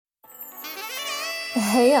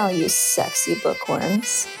Hey, all you sexy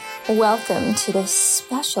bookworms. Welcome to this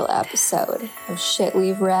special episode of Shit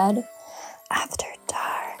We've Read After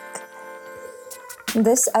Dark.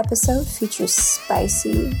 This episode features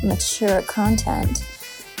spicy, mature content,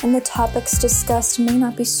 and the topics discussed may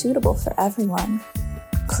not be suitable for everyone.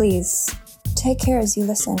 Please, take care as you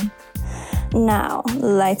listen. Now,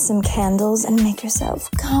 light some candles and make yourself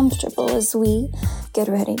comfortable as we get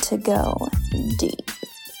ready to go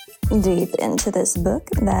deep into this book,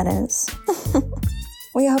 that is.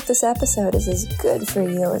 We hope this episode is as good for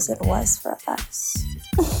you as it was for us.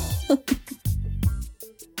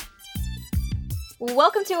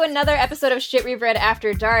 Welcome to another episode of Shit We've Read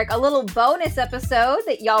After Dark, a little bonus episode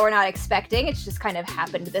that y'all were not expecting. It's just kind of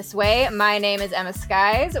happened this way. My name is Emma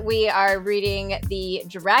Skies. We are reading The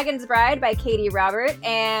Dragon's Bride by Katie Robert,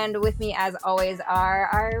 and with me, as always, are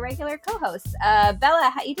our regular co-hosts. Bella,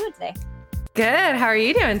 how you doing today? Good. How are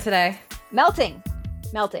you doing today? Melting.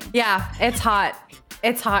 Yeah, it's hot.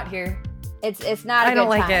 It's hot here. It's not a I don't good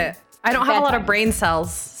like time. it. I don't have a lot Bedtime. of brain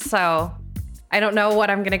cells, so I don't know what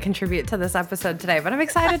I'm going to contribute to this episode today, but I'm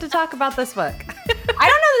excited to talk about this book. I don't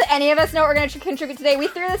know that any of us know what we're going to contribute today. We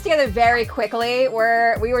threw this together very quickly. We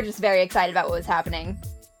were just very excited about what was happening.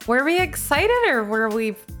 Were we excited or were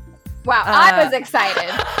we... Wow, I was excited.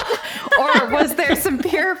 Or was there some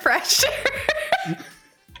peer pressure?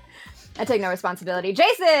 I take no responsibility.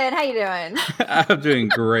 Jason, how you doing? I'm doing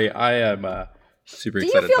great. I am super Do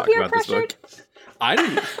you excited to feel talk peer about this pressured?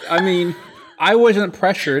 book. I wasn't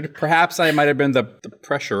pressured. Perhaps I might have been the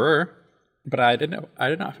pressurer, but I did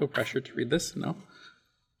not feel pressured to read this. No.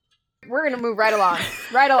 We're gonna move right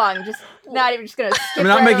along. Just not even just gonna. Skip I'm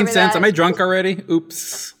not right making over sense. that. Am I drunk already?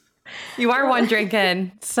 Oops. You are one drink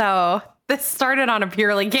in, so this started on a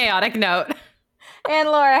purely chaotic note. And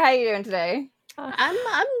Laura, how you doing today?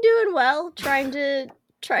 I'm doing well, trying to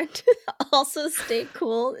also stay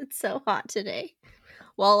cool. It's so hot today.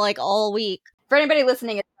 Well, like all week. For anybody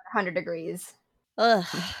listening, it's 100 degrees. Ugh.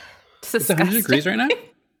 It's It's 100 disgusting. degrees right now?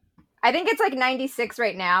 I think it's like 96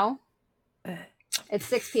 right now. It's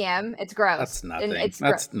 6 p.m. It's gross. That's And nothing. it's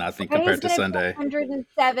That's nothing Today's compared to gonna be Sunday.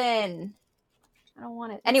 107. I don't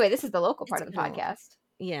want it. Anyway, this is the local part of the It's cool. podcast.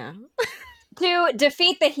 Yeah. To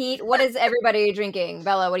defeat the heat, what is everybody drinking?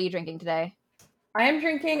 Bella, what are you drinking today? I am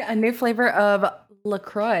drinking a new flavor of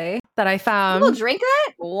LaCroix that I found. People drink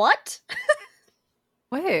that? What?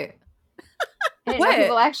 Wait. I didn't know What?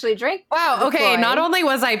 people actually drink. Wow, okay, LaCroix. not only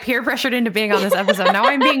was I peer pressured into being on this episode, now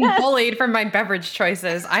I'm being bullied for my beverage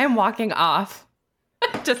choices. I am walking off.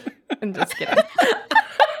 I'm just kidding.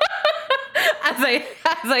 as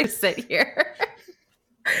I sit here.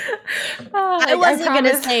 I wasn't going to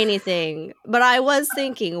promise- say anything, but I was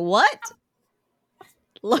thinking, what?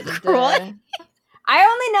 LaCroix? I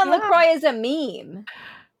only know Yeah. LaCroix is a meme.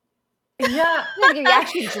 Yeah. I don't think you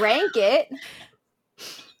actually drank it.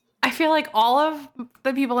 I feel like all of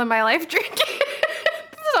the people in my life drink it.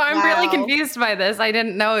 So I'm really Wow. confused by this. I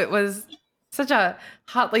didn't know it was such a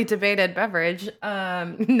hotly debated beverage.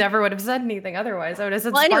 Never would have said anything otherwise. I would have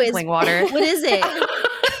said Well, anyways, sparkling water. What is it?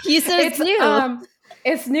 You said it's new.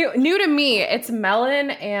 It's new to me. It's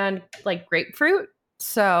melon and like grapefruit.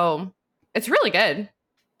 So it's really good.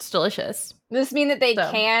 It's delicious. Does this mean that they So.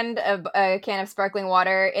 canned a can of sparkling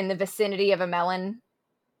water in the vicinity of a melon?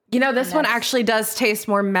 You know, this one Nice. actually does taste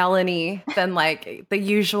more melony than like the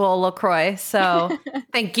usual LaCroix. So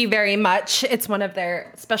thank you very much. It's one of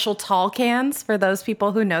their special tall cans for those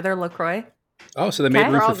people who know their LaCroix. Oh, so they made Okay.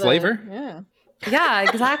 room for all the- flavor? Yeah. Yeah,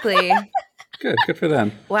 exactly. Good for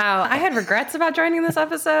them. Wow. I had regrets about joining this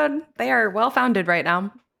episode. They are well founded right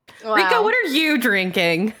now. Wow. Rico, what are you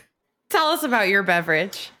drinking? Tell us about your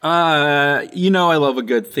beverage. I love a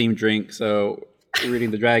good themed drink, so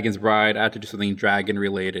reading The Dragon's Bride, I had to do something dragon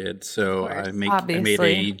related, so Of course, I made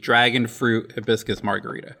obviously. a dragon fruit hibiscus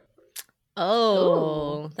margarita.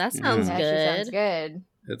 Oh, that sounds That actually sounds good. good.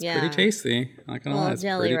 It's Yeah. pretty tasty. Not gonna lie, Well, it's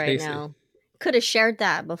jelly pretty right tasty. now. Could have shared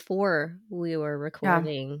that before we were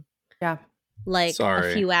recording. Yeah. Like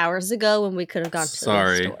Sorry. a few hours ago when we could have gone to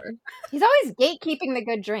Sorry. the store. He's always gatekeeping the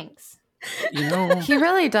good drinks. You know, He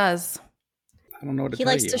really does. I don't know what to He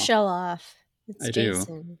tell likes you. to show off. It's I do.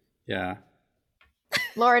 Jason. Yeah.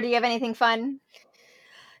 Laura, do you have anything fun?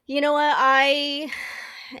 You know what? I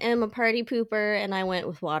am a party pooper and I went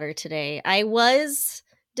with water today. I was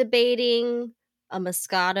debating a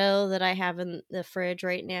Moscato that I have in the fridge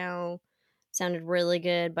right now. Sounded really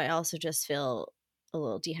good, but I also just feel a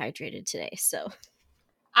little dehydrated today. So,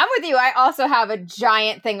 I'm with you. I also have a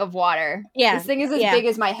giant thing of water. yeah. This thing is as yeah. big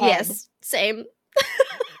as my head. Yes, same.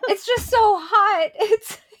 It's just so hot.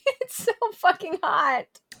 It's so fucking hot.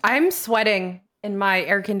 I'm sweating in my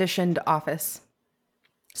air conditioned office.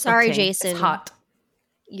 Sorry, Sweating. Jason. It's hot.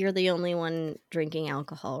 You're the only one drinking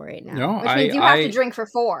alcohol right now. No, Which means you have to drink for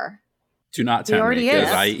 4. do not He tempt me already because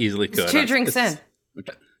is. I easily could. It's 2 drinks in.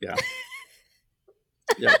 Yeah.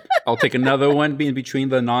 Yeah. I'll take another one in between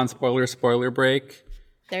the non-spoiler spoiler break.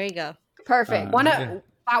 There you go. Perfect.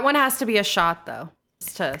 That one has to be a shot, though,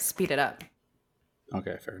 just to speed it up.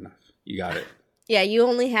 Okay, fair enough. You got it. Yeah, you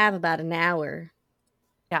only have about an hour.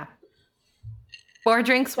 Yeah. 4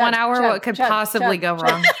 drinks, Chug, 1 hour. chug, What could chug, possibly chug, go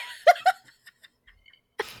wrong?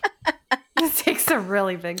 This takes a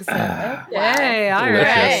really big sip. Hey, all Delicious.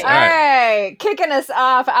 right. All right. Kicking us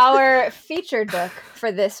off, our featured book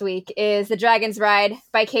for this week is The Dragon's Bride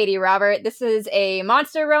by Katie Robert. This is a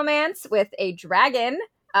monster romance with a dragon.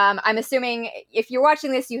 I'm assuming if you're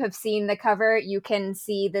watching this, you have seen the cover. You can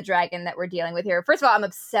see the dragon that we're dealing with here. First of all, I'm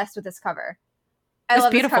obsessed with this cover. I It's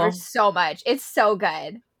love beautiful. this cover so much. It's so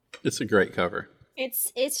good. It's a great cover.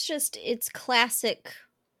 It's classic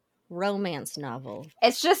romance novel.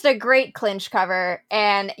 It's just a great clinch cover,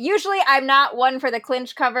 and usually I'm not one for the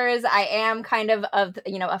clinch covers. I am kind of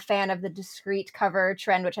a fan of the discreet cover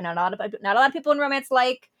trend, which I know not a lot of people in romance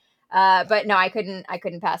like. But no, I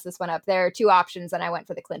couldn't pass this one up. There are 2 options, and I went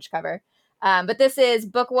for the clinch cover. But this is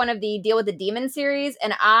book 1 of the Deal with the Demon series,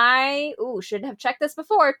 and I should have checked this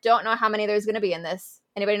before. Don't know how many there's going to be in this.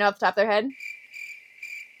 Anybody know off the top of their head?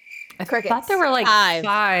 I Crickets. thought there were like 5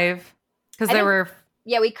 because I there think- were.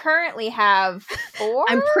 Yeah, we currently have 4.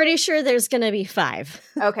 I'm pretty sure there's going to be 5.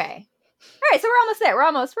 Okay. All right, so we're almost there. We're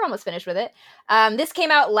almost finished with it. This came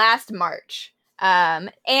out last March.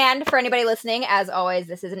 And for anybody listening, as always,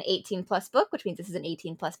 this is an 18+ book, which means this is an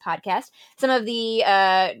 18+ podcast. Some of the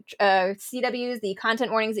CWs, the content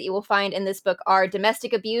warnings that you will find in this book are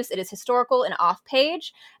domestic abuse. It is historical and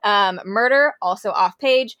off-page. Murder, also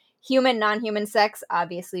off-page. Human, non-human sex.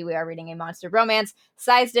 Obviously, we are reading a monster romance.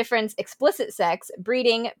 Size difference, explicit sex,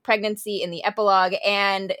 breeding, pregnancy in the epilogue,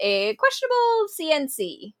 and a questionable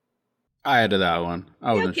CNC. I added that one.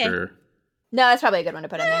 I wasn't Okay. sure. No, that's probably a good one to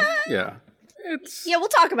put in there. Yeah. It's Yeah, we'll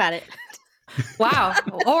talk about it. Wow,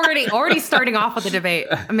 already starting off with a debate.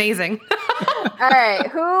 Amazing. All right,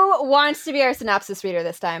 who wants to be our synopsis reader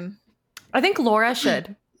this time? I think Laura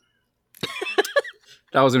should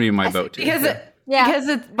that was gonna be my vote too. because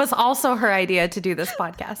it was also her idea to do this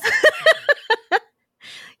podcast.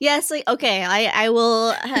 Yes, okay. I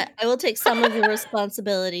will take some of the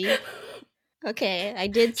responsibility. Okay, I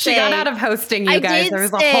did say She got out of hosting, you I guys. did There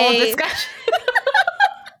was a say- whole discussion.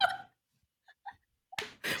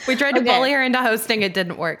 We tried to Okay. bully her into hosting. It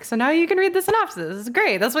didn't work. So now you can read the synopsis. It's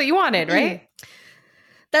great. That's what you wanted, right?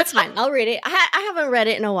 That's fine. I'll read it. I haven't read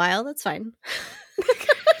it in a while. That's fine.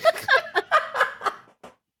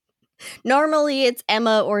 Normally it's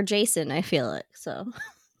Emma or Jason, I feel it. So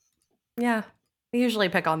Yeah. We usually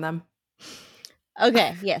pick on them.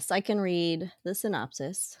 okay, yes, I can read the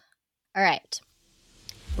synopsis. All right.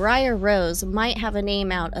 Briar Rose might have a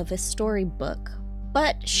name out of a storybook,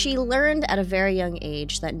 but she learned at a very young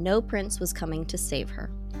age that no prince was coming to save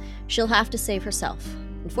her. She'll have to save herself.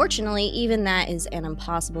 Unfortunately, even that is an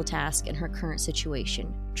impossible task in her current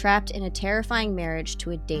situation, trapped in a terrifying marriage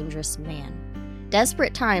to a dangerous man.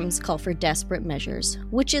 Desperate times call for desperate measures,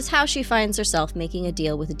 which is how she finds herself making a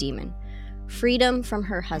deal with a demon. Freedom from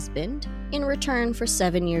her husband in return for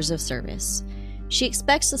 7 years of service. She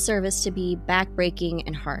expects the service to be backbreaking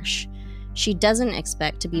and harsh. She doesn't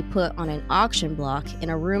expect to be put on an auction block in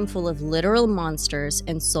a room full of literal monsters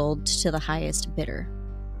and sold to the highest bidder.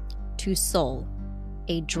 To Sol,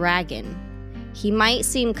 a dragon. He might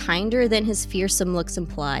seem kinder than his fearsome looks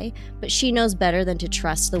imply, but she knows better than to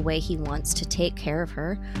trust the way he wants to take care of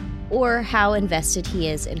her, or how invested he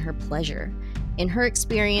is in her pleasure. In her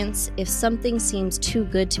experience, if something seems too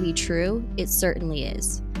good to be true, it certainly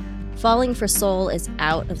is. Falling for Sol is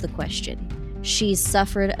out of the question. She's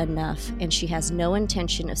suffered enough, and she has no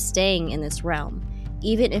intention of staying in this realm,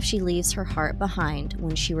 even if she leaves her heart behind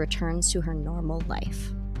when she returns to her normal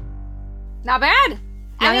life. Not bad.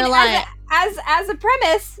 Not gonna lie. As a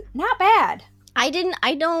premise, not bad. I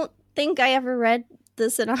don't think I ever read the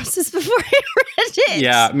synopsis before I read it.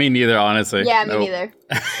 Yeah, me neither, honestly. Yeah, me Nope. neither.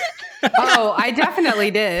 Oh, I definitely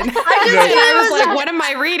did. just I was knew it like, what am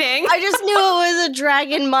I reading? I just knew it was a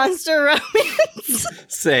dragon monster romance.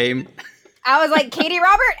 Same. I was like, Katie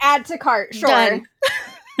Robert, add to cart. Sure. Done.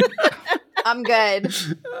 I'm good.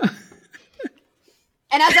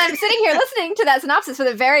 And as I'm sitting here listening to that synopsis for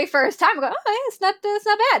the very first time, I'm going, oh, yeah, it's not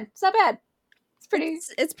bad. It's not bad.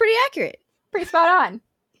 It's It's pretty accurate. pretty spot on.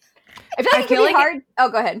 I feel like I it feel can be like hard. Oh,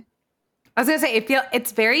 go ahead. I was gonna say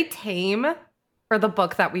it's very tame for the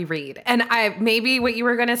book that we read. And maybe what you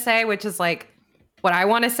were gonna say, which is like what I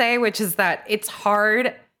want to say, which is that it's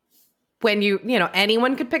hard when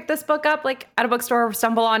anyone could pick this book up like at a bookstore or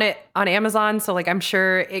stumble on it on Amazon. So like, I'm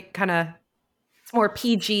sure it's more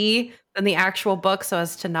PG than the actual book so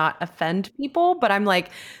as to not offend people. But I'm like,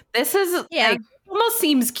 this is like, almost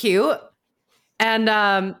seems cute.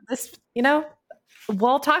 And this,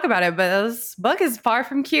 we'll talk about it, but this book is far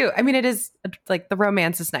from cute. I mean, it is like the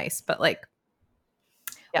romance is nice, but like,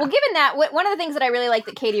 yeah. Well, given that, one of the things that I really like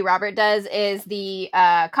that Katie Robert does is the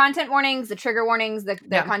content warnings, the trigger warnings, the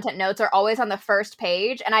content notes are always on the first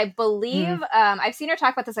page. And I believe I've seen her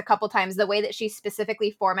talk about this a couple times, the way that she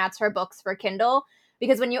specifically formats her books for Kindle.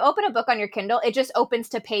 Because when you open a book on your Kindle, it just opens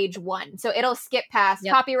to page 1. So it'll skip past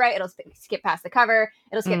copyright, it'll skip past the cover,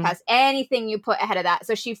 it'll skip past anything you put ahead of that.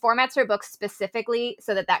 So she formats her books specifically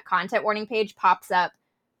so that content warning page pops up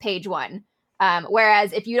page 1.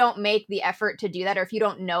 Whereas if you don't make the effort to do that, or if you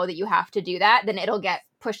don't know that you have to do that, then it'll get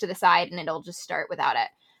pushed to the side and it'll just start without it.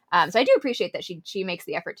 So I do appreciate that she makes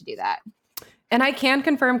the effort to do that. And I can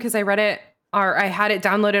confirm because I read it, or I had it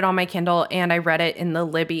downloaded on my Kindle and I read it in the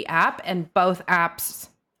Libby app, and both apps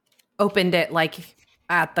opened it like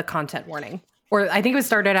at the content warning. Or I think it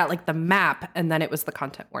started at like the map and then it was the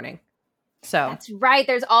content warning. So that's right.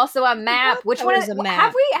 There's also a map. Which one is a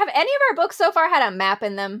map? Have any of our books so far had a map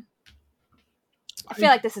in them? I feel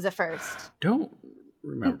like this is a first. Don't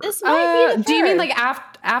remember. This might be the do you mean third. like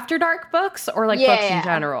After Dark books or like books in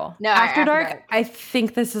general? No, After Dark, I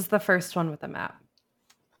think this is the first one with a map.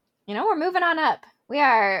 We're moving on up.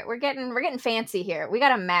 We're getting fancy here. We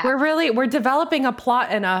got a map. We're developing a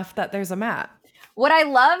plot enough that there's a map. What I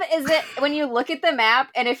love is that when you look at the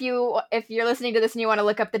map, and if you're listening to this and you want to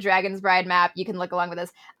look up the Dragon's Bride map, you can look along with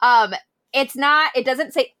us. It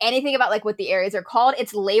doesn't say anything about like what the areas are called.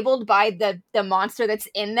 It's labeled by the monster that's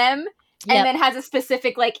in them, and then has a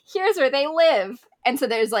specific like, here's where they live. And so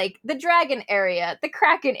there's like the dragon area, the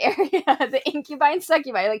kraken area, the incubi and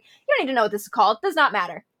succubi. Like, you don't need to know what this is called. It does not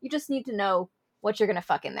matter. You just need to know what you're gonna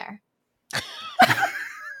fuck in there.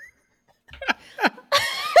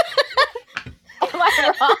 Am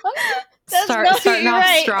I wrong? Starting off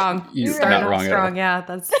right. strong. You're Starting not off wrong at strong. all. Yeah,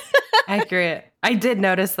 that's accurate. I did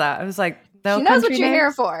notice that. I was like, no, She knows what country you're here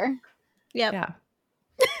names? for. Yep. Yeah.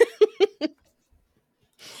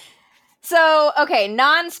 So, okay,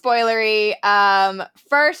 non-spoilery.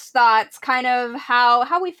 First thoughts, kind of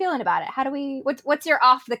how we feeling about it? What's your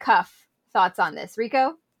off the cuff thoughts on this,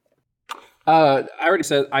 Rico? I already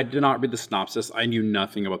said I did not read the synopsis. I knew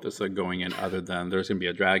nothing about this going in other than there's going to be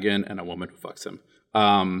a dragon and a woman who fucks him.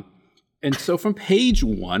 And so from page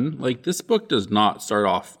 1, like this book does not start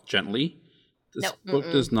off gently. This book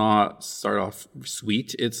does not start off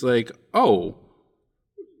sweet. It's like, oh,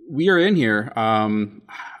 we are in here. I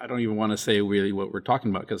don't even want to say really what we're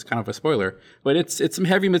talking about because it's kind of a spoiler, but it's some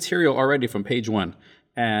heavy material already from page 1.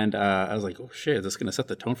 And I was like, oh shit, is this going to set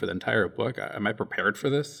the tone for the entire book? Am I prepared for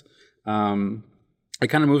this? It kind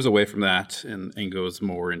of moves away from that and goes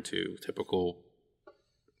more into typical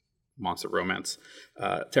monster romance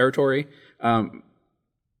territory.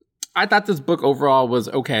 I thought this book overall was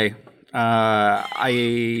okay. I'm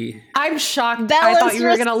shocked. Bella's I thought you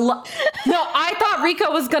were gonna. No, I thought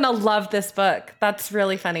Rico was gonna love this book. That's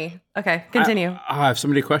really funny. Okay, continue. I have so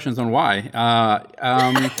many questions on why.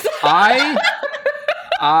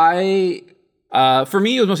 For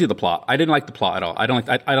me, it was mostly the plot. I didn't like the plot at all. I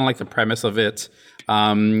don't like the premise of it.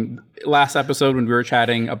 Last episode when we were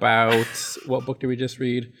chatting about what book did we just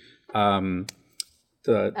read? Demon,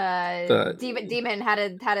 how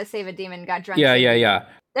to save a demon got drunk. Yeah.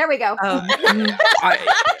 There we go. I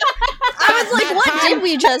was like, what did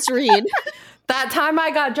we just read? That time I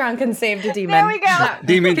got drunk and saved a demon. There we go. That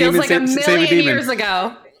Demon, feels like save a a million demon. years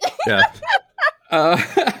ago. Yeah. How to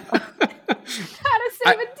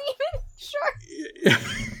save a demon? Sure.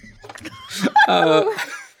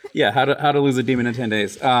 Yeah. How to lose a demon in 10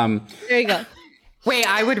 days. There you go. Wait,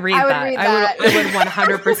 I would read I would that. read I would that.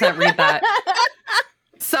 100% read that.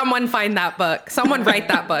 Someone find that book. Someone write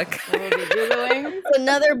that book. We'll be Googling. It's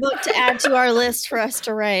another book to add to our list for us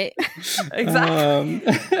to write. Exactly.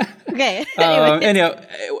 Okay. Anyhow,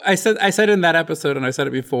 I said in that episode, and I said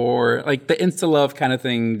it before, like the insta love kind of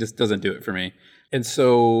thing just doesn't do it for me, and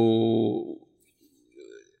so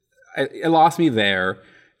it lost me there.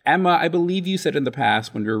 Emma, I believe you said in the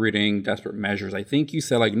past when we were reading Desperate Measures, I think you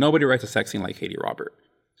said like nobody writes a sex scene like Katie Robert.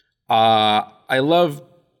 I love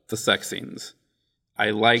the sex scenes.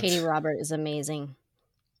 Katie Robert is amazing.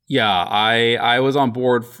 Yeah, I was on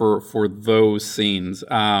board for those scenes.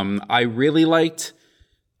 I really liked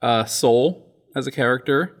Soul as a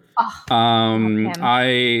character. Oh, I'm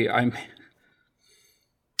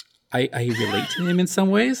I relate to him in some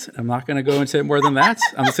ways. I'm not going to go into it more than that.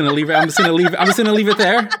 I'm just going to leave it. I'm just going to leave it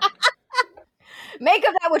there. Make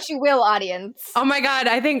of that what you will, audience. Oh my God.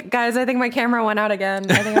 I think my camera went out again.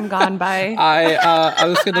 I think I'm gone. Bye. I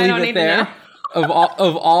was going to leave it there. Of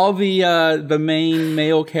all the main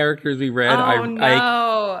male characters we read,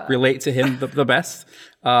 I relate to him the best.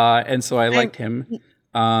 And so I liked him.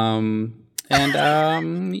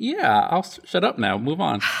 Yeah, I'll shut up now. Move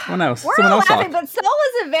on. Someone else. We're all laughing, but Sol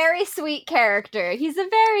is a very sweet character. He's a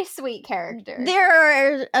very sweet character.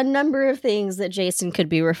 There are a number of things that Jason could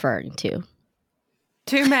be referring to.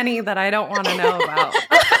 Too many that I don't want to know about.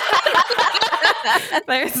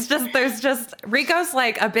 There's just Rico's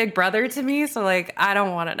like a big brother to me, so like I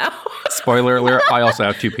don't want to know. Spoiler alert, I also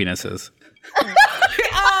have 2 penises.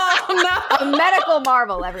 Oh no. A medical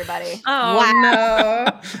marvel, everybody. Oh wow.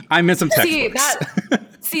 No. I'm in some textbooks.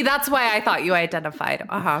 See, that's why I thought you identified.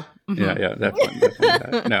 Mm-hmm. Yeah,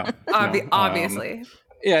 definitely. No. Obviously.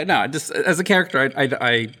 Yeah, no, just as a character,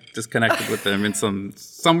 I just connected with him in some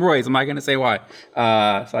ways. I'm not going to say why.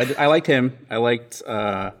 So I liked him. I liked...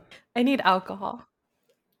 I need alcohol.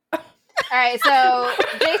 All right, so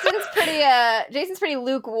Jason's pretty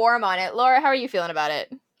lukewarm on it. Laura, how are you feeling about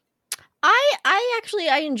it?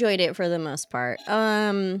 I enjoyed it for the most part.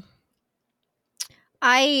 I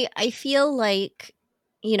feel like,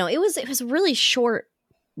 it was a really short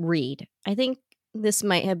read. I think this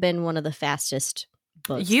might have been one of the fastest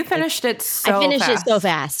books. You finished it so I finished fast. it so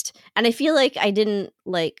fast. And I feel like I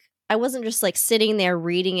wasn't just like sitting there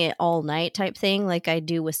reading it all night type thing like I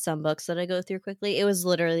do with some books that I go through quickly. It was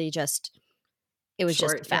literally just a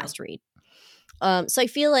fast read. So I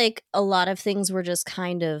feel like a lot of things were just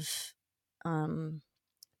kind of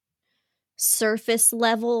surface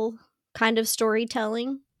level kind of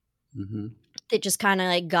storytelling. Mm-hmm. That just kind of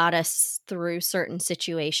like got us through certain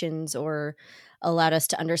situations or allowed us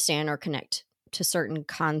to understand or connect to certain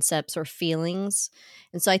concepts or feelings.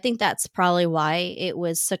 And so I think that's probably why it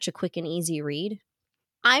was such a quick and easy read.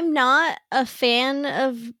 I'm not a fan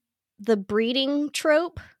of the breeding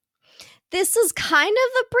trope. This is kind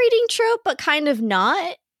of the breeding trope, but kind of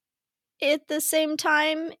not at the same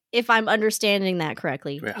time, if I'm understanding that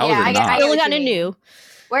correctly. Wait, how is it not? I only got a new.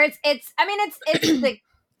 Where it's the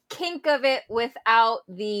kink of it without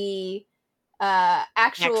the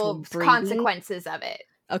actual consequences of it.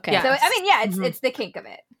 Okay. Yes. So it's the kink of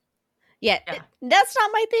it. Yeah. That's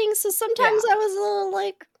not my thing. So sometimes I was a little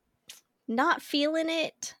like not feeling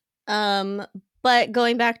it. But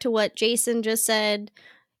going back to what Jason just said,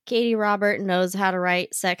 Katie Robert knows how to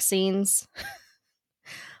write sex scenes.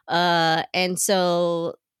 And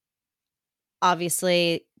so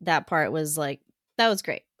obviously that part was like, that was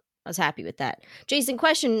great. I was happy with that. Jason,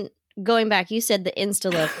 question going back, you said the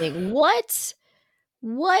insta-love thing. What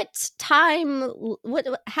time,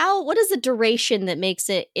 what is the duration that makes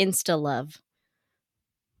it insta-love?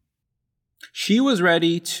 She was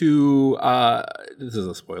ready to, this is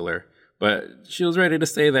a spoiler, but she was ready to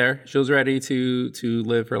stay there. She was ready to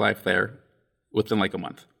live her life there within like a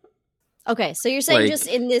month. Okay, so you're saying just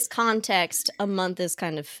in this context, a month is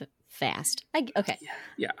kind of fast. Okay.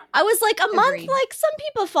 Yeah. I was like, a month? Like, some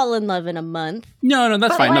people fall in love in a month. No,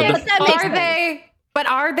 that's fine.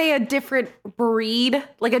 Are they a different breed?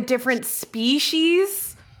 Like a different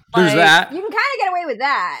species? There's that. You can kind of get away with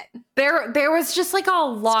that. There was just like a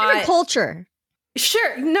lot. Different culture.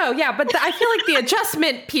 Sure. No, yeah, but I feel like the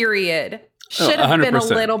adjustment period should have been a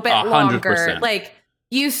little bit 100%. longer. Like,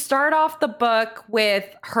 you start off the book with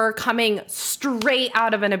her coming straight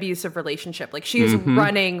out of an abusive relationship. Like, she is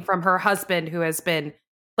running from her husband who has been,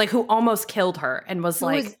 like, who almost killed her and was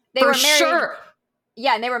like, for sure.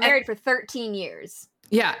 Yeah, and they were married for 13 years.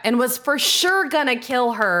 Yeah, and was for sure gonna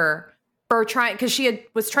kill her for trying, because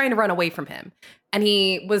was trying to run away from him. And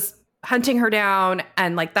he was hunting her down,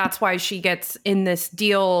 and like that's why she gets in this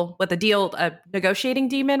deal with a negotiating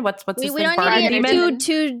demon. What's his name? We don't need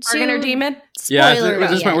to get Bargainer demon. Yeah, at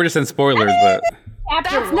this point we're just in spoilers, but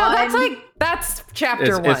That's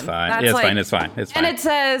chapter 1. It's fine. It's fine. And it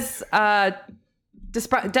says,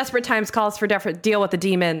 desperate times calls for deal with the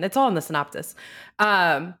demon. It's all in the synopsis.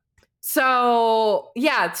 So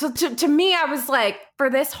to me, I was like, for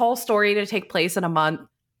this whole story to take place in a month,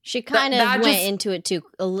 she kind of went into it too.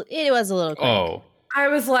 It was a little quick. Oh, I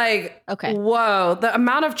was like, okay, whoa, the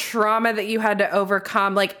amount of trauma that you had to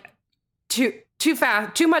overcome, like too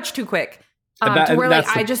fast, too much, too quick, to where like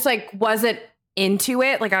I just like wasn't into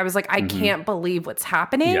it. Like I was like, I can't believe what's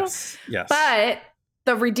happening. Yes. But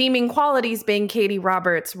the redeeming qualities being Katie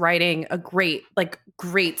Roberts writing a great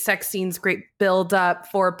sex scenes, great build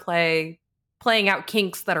up, foreplay, playing out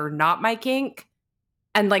kinks that are not my kink.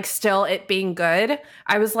 and like still it being good,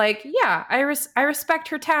 I was like, yeah, I respect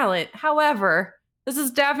her talent. However, this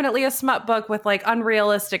is definitely a smut book with like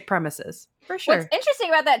unrealistic premises. For sure. What's interesting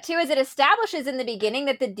about that too is it establishes in the beginning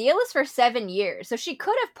that the deal is for 7 years. So she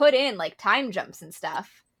could have put in like time jumps and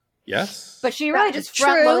stuff. Yes. But she really just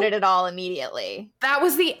front loaded it all immediately. That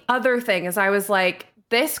was the other thing, is I was like,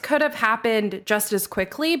 this could have happened just as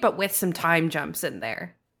quickly, but with some time jumps in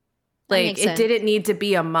there. Like, it didn't need to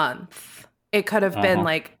be a month. It could have been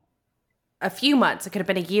like a few months. It could have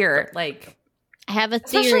been a year. Like, I have a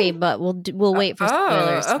theory, but we'll wait for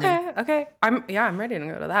spoilers. Okay. I'm ready to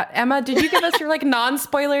go to that. Emma, did you give us your like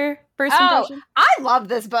non-spoiler first impression? I love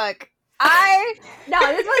this book. I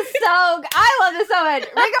love this so much.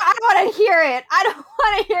 Rico, I don't want to hear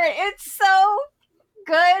it. It's so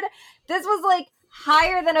good. This was like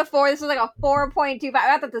higher than a 4. This was like a 4.25.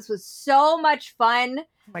 I thought this was so much fun.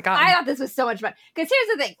 Oh my God. I thought this was so much fun. Because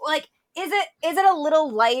here's the thing, like, is it a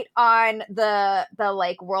little light on the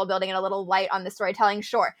like world building and a little light on the storytelling?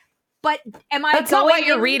 Sure. But That's not why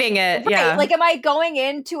you're reading it. Right, yeah. Like, am I going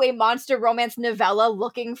into a monster romance novella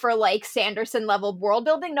looking for like Sanderson level world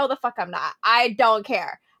building? No, the fuck I'm not. I don't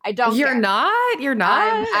care. You're not? You're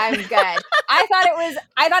not? I'm good. I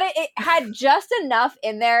thought it had just enough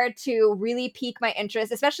in there to really pique my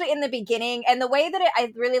interest, especially in the beginning. And the way that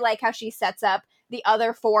I really like how she sets up the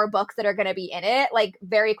other 4 books that are going to be in it, like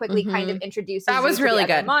very quickly kind of introduces that was really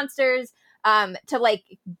good monsters to like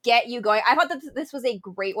get you going. I thought that this was a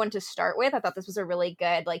great one to start with. I thought this was a really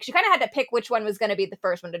good, like, she kind of had to pick which one was going to be the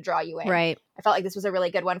first one to draw you in. Right. I felt like this was a really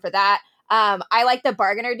good one for that. I like the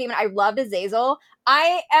Bargainer Demon. I loved Azazel.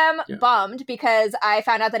 I am bummed because I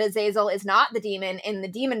found out that Azazel is not the demon in the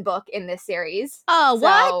demon book in this series. Oh, so,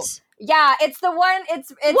 what? Yeah, it's the one.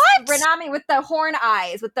 It's what? Renami with the horn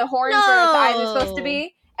eyes, with the horns where the eyes are supposed to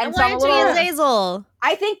be. And I want it to be Azazel.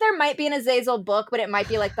 I think there might be an Azazel book, but it might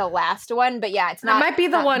be like the last one. But yeah, it's not. It might be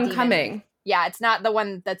the one demon. Coming. Yeah, it's not the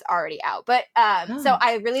one that's already out. But so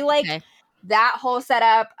I really like that whole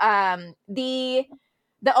setup.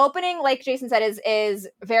 The opening, like Jason said, is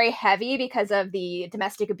very heavy because of the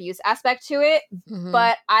domestic abuse aspect to it. Mm-hmm.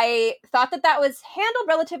 But I thought that was handled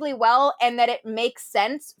relatively well, and that it makes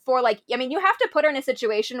sense for, like, I mean, you have to put her in a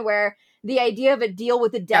situation where the idea of a deal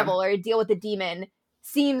with the devil or a deal with the demon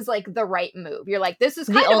seems like the right move. You're like, this is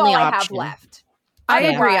kind of all I have left. I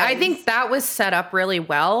agree. I think that was set up really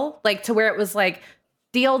well, like to where it was like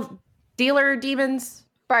dealer demons,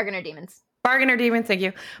 bargainer demons. Bargainer demons, thank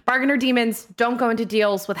you. Bargainer demons don't go into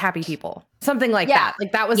deals with happy people. Something like that.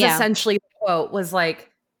 Like that was essentially the quote, was like,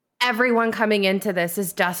 everyone coming into this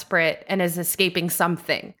is desperate and is escaping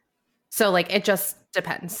something. So like it just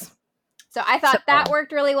depends. So I thought that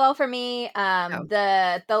worked really well for me.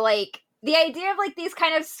 The idea of like these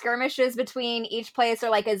kind of skirmishes between each place, or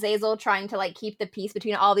like Azazel trying to like keep the peace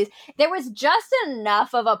between all these, there was just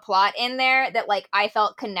enough of a plot in there that like I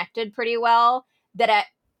felt connected pretty well, that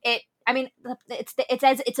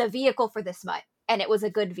it's a vehicle for the smut, and it was a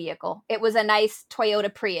good vehicle. It was a nice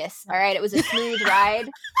Toyota Prius. All right. It was a smooth ride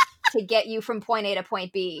to get you from point A to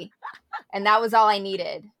point B. And that was all I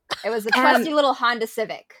needed. It was a trusty little Honda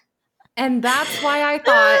Civic. And that's why I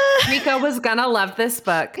thought Rico was gonna love this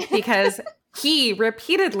book, because he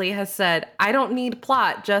repeatedly has said, I don't need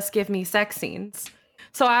plot, just give me sex scenes.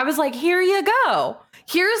 So I was like, here you go.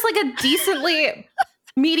 Here's like a decently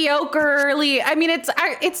mediocrely, I mean,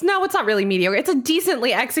 it's not really mediocre. It's a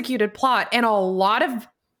decently executed plot and a lot of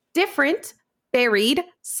different buried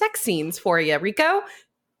sex scenes for you, Rico.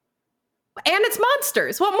 And it's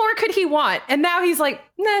monsters. What more could he want? And now he's like,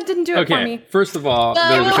 nah, didn't do it for me. First of all,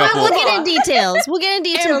 there's a couple. We'll get in details.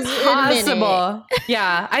 Impossible.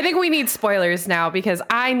 Yeah, I think we need spoilers now, because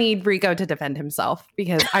I need Rico to defend himself,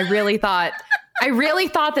 because I really thought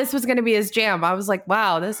this was going to be his jam. I was like,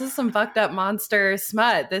 wow, this is some fucked up monster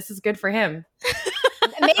smut. This is good for him.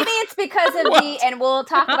 Maybe it's because of and we'll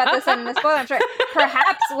talk about this in the spoiler, I'm sure.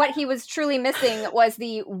 Perhaps what he was truly missing was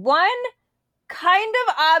the one kind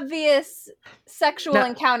of obvious sexual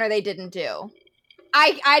encounter they didn't do.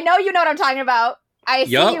 I know you know what I'm talking about. I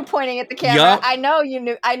see you pointing at the camera. I know you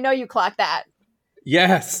knew. I know you clocked that.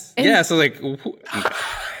 Yes. Yeah. So like.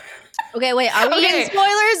 Okay, wait. Are we doing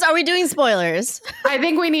spoilers? Are we doing spoilers? I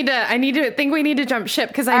think we need to jump ship,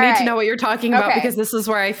 because I need to know what you're talking about, because this is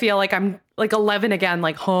where I feel like I'm like 11 again.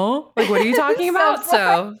 Like, huh? Like, what are you talking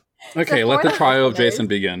about? Okay, let the trial of Jason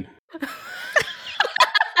begin.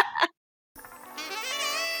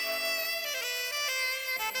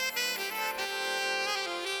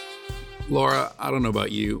 Laura, I don't know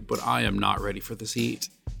about you, but I am not ready for this heat.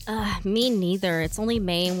 Me neither. It's only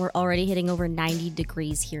May and we're already hitting over 90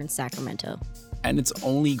 degrees here in Sacramento. And it's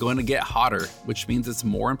only going to get hotter, which means it's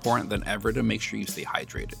more important than ever to make sure you stay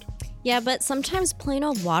hydrated. Yeah, but sometimes plain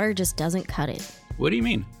old water just doesn't cut it. What do you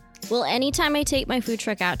mean? Well, anytime I take my food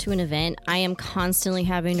truck out to an event, I am constantly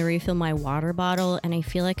having to refill my water bottle, and I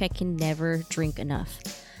feel like I can never drink enough.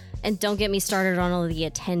 And don't get me started on all of the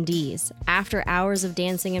attendees. After hours of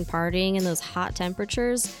dancing and partying in those hot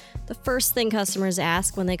temperatures, the first thing customers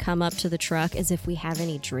ask when they come up to the truck is if we have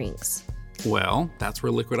any drinks. Well, that's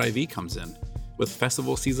where Liquid IV comes in. With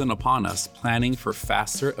festival season upon us, planning for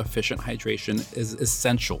faster, efficient hydration is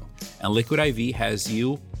essential, and Liquid IV has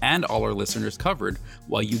you and all our listeners covered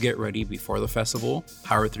while you get ready before the festival,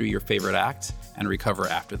 power through your favorite act, and recover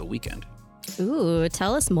after the weekend. Ooh,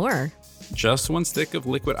 tell us more. Just one stick of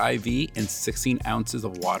Liquid IV and 16 ounces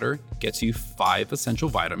of water gets you 5 essential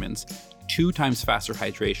vitamins, 2 times faster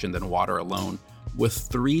hydration than water alone, with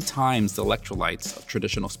 3 times the electrolytes of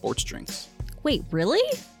traditional sports drinks. Wait, really?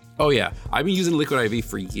 Oh yeah, I've been using Liquid IV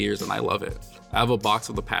for years and I love it. I have a box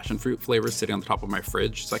of the passion fruit flavors sitting on the top of my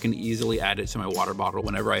fridge so I can easily add it to my water bottle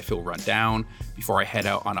whenever I feel run down, before I head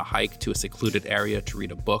out on a hike to a secluded area to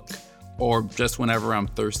read a book, or just whenever I'm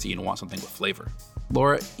thirsty and want something with flavor.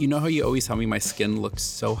 Laura, you know how you always tell me my skin looks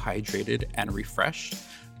so hydrated and refreshed?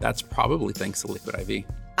 That's probably thanks to Liquid IV.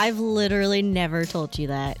 I've literally never told you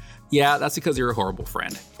that. Yeah, that's because you're a horrible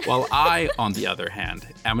friend. While I, on the other hand,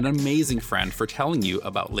 am an amazing friend for telling you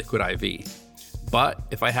about Liquid IV. But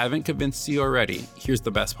if I haven't convinced you already, here's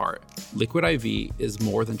the best part. Liquid IV is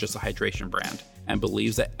more than just a hydration brand and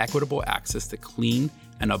believes that equitable access to clean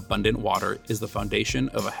and abundant water is the foundation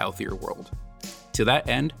of a healthier world. To that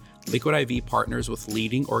end, Liquid IV partners with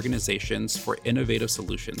leading organizations for innovative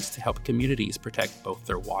solutions to help communities protect both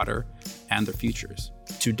their water and their futures.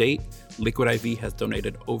 To date, Liquid IV has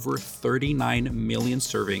donated over 39 million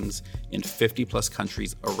servings in 50 plus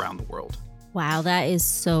countries around the world. Wow, that is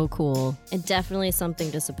so cool. And definitely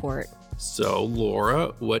something to support. So,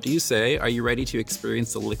 Laura, what do you say? Are you ready to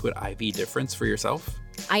experience the Liquid IV difference for yourself?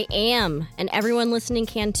 I am, and everyone listening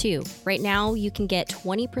can too. Right now, you can get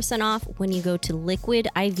 20% off when you go to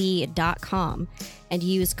liquidiv.com and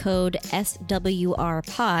use code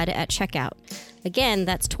SWRPOD at checkout. Again,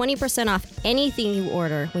 that's 20% off anything you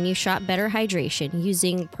order when you shop Better Hydration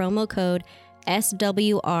using promo code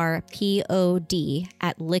SWRPOD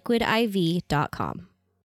at liquidiv.com.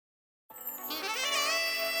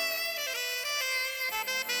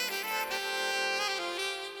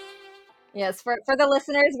 Yes, for the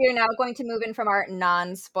listeners, we are now going to move in from our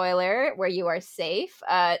non-spoiler, where you are safe,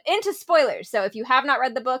 into spoilers. So if you have not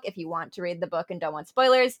read the book, if you want to read the book and don't want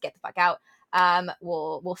spoilers, get the fuck out.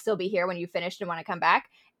 We'll still be here when you finished and want to come back.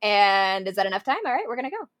 And is that enough time? All right, we're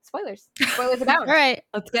gonna go. Spoilers abound. All right,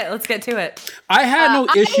 let's get to it. I had no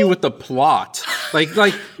issue with the plot. The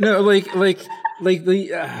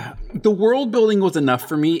world building was enough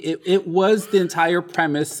for me. It was the entire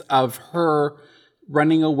premise of her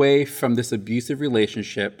running away from this abusive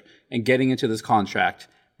relationship and getting into this contract,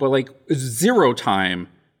 but zero time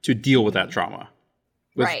to deal with that trauma.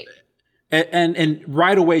 Right. And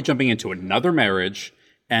right away jumping into another marriage,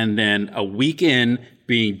 and then a week in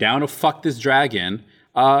being down to fuck this dragon.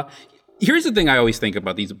 Here's the thing I always think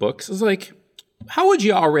about these books is how would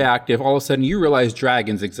y'all react if all of a sudden you realized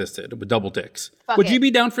dragons existed with double dicks? Would you be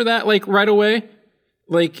down for that right away?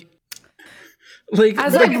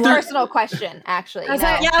 As a personal question, actually. I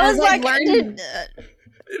was learning.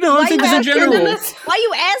 No, I'm saying this in general. Why are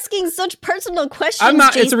you asking such personal questions? I'm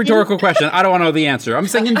not. Jason? It's a rhetorical question. I don't want to know the answer. I'm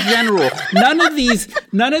saying in general, none of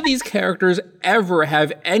these characters ever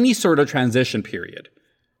have any sort of transition period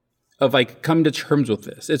of coming to terms with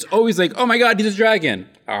this. It's always oh my god, he's a dragon.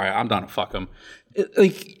 All right, I'm done. Fuck him.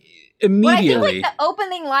 Immediately. Well, I think the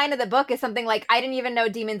opening line of the book is something I didn't even know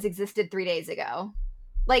demons existed 3 days ago.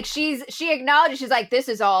 She acknowledges, she's this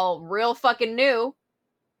is all real fucking new.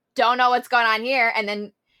 Don't know what's going on here. And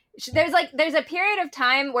then there's a period of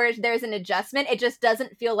time where there's an adjustment. It just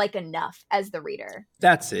doesn't feel like enough as the reader.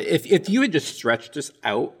 That's it. If you had just stretched this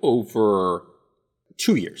out over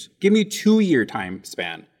 2 years, give me a 2-year time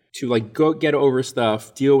span to go get over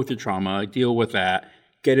stuff, deal with your trauma, deal with that,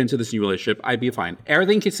 get into this new relationship, I'd be fine.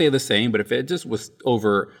 Everything could stay the same, but if it just was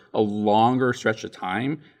over a longer stretch of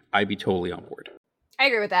time, I'd be totally on board. I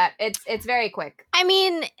agree with that. It's very quick. I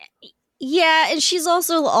mean, yeah, and she's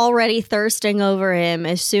also already thirsting over him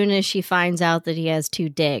as soon as she finds out that he has 2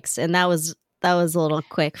 dicks, and that was a little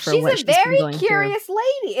quick for what she's been going through. She's a very curious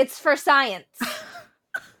lady. It's for science.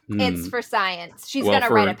 It's for science. She's gonna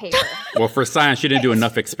write a paper. Well, for science, she didn't do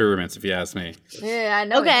enough experiments, if you ask me. Yeah, I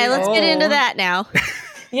know. Okay, let's get into that now.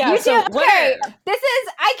 Yeah. Okay.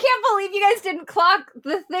 I can't believe you guys didn't clock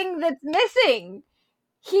the thing that's missing.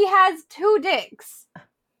 he has 2 dicks.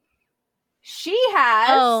 She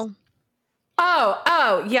has.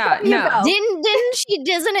 Oh, yeah, You no. go. Didn't she?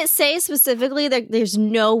 Doesn't it say specifically that there's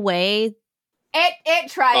no way? It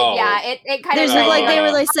tried. Oh. Yeah, it kind There's of like they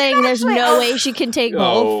were like saying there's actually- no way she can take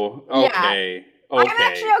both. Oh, okay. I'm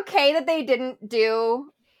actually okay that they didn't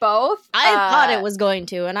do both. I thought it was going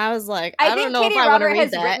to, and I was like, I don't think know Katie if I want to Robert read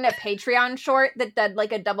has that. written a Patreon short that did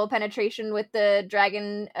like a double penetration with the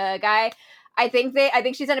dragon guy. I think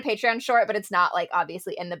she's in a Patreon short, but it's not like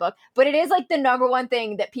obviously in the book. But it is like the number one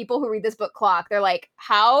thing that people who read this book clock. They're like,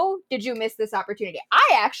 how did you miss this opportunity?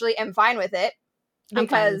 I actually am fine with it I'm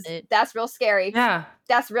fine because with it. that's real scary. Yeah.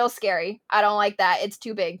 That's real scary. I don't like that. It's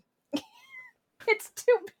too big. It's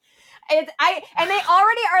too big. And they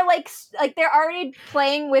already are like they're already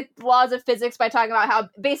playing with laws of physics by talking about how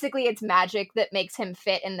basically it's magic that makes him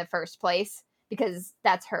fit in the first place, because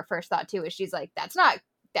that's her first thought too, is she's like, that's not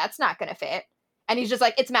gonna fit, and he's just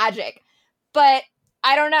like, it's magic. But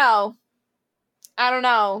I don't know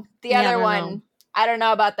the other one. I don't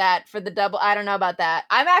know about that for the double. I don't know about that.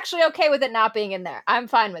 I'm actually okay with it not being in there. I'm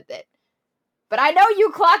fine with it. But I know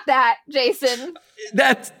you clocked that, Jason.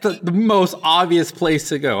 That's the most obvious place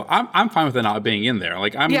to go. I'm fine with it not being in there.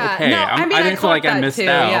 Like, I'm Yeah, okay. no, I mean, I I didn't feel like clocked I that missed too,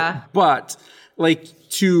 out. yeah. But like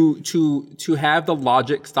to have the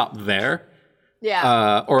logic stop there,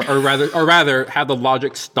 Yeah. or rather have the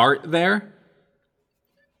logic start there,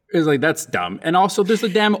 is like, that's dumb. And also, there's a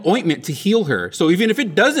damn ointment to heal her. So even if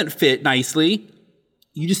it doesn't fit nicely,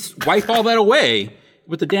 you just wipe all that away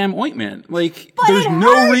with the damn ointment. Like, there's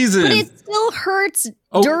no reason. But it still hurts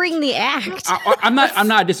during the act. I'm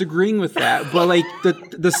not disagreeing with that, but like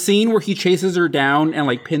the scene where he chases her down and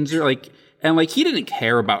like pins her, like, and like he didn't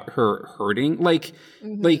care about her hurting. Like,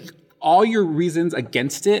 like all your reasons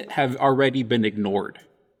against it have already been ignored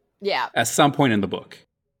Yeah. at some point in the book.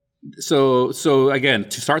 So again,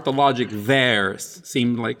 to start the logic there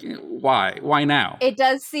seemed like, why now? It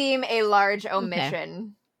does seem a large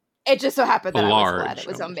omission. It just so happened that I was large glad it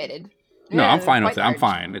was omitted. No, Yeah, I'm fine with quite it. I'm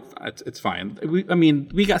large. fine. It's fine.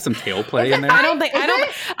 We got some tail play in there. I don't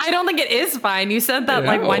think it is fine. You said that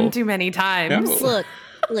like No. one too many times. No.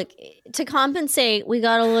 Look, to compensate, we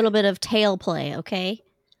got a little bit of tail play, okay?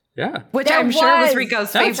 Yeah, Which There I'm sure was was-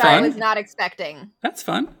 Rico's That's Which favorite. I fun. was not expecting. that's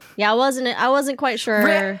fun. Yeah, I wasn't quite sure. I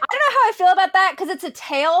don't know how I feel about that, because it's a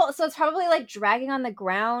tail, so it's probably like dragging on the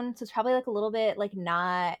ground. So it's probably like a little bit like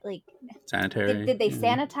not like. Sanitary. Did they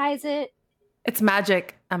Yeah. sanitize it? It's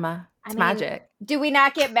magic, Emma. It's I mean, magic. Do we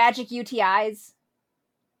not get magic UTIs?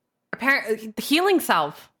 Apparently, the healing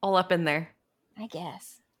salve all up in there. I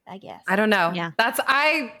guess. I don't know. Yeah. That's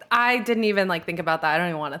I didn't even like think about that. I don't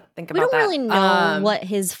even want to think We about don't that. really know what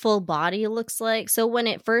his full body looks like. So when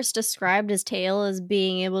it first described his tail as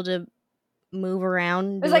being able to move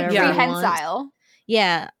around, It was like do whatever he wants, prehensile.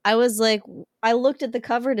 yeah, I was like, I looked at the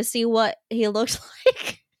cover to see what he looked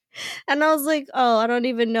like, and I was like, oh, I don't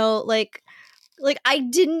even know. Like I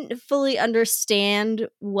didn't fully understand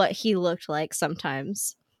what he looked like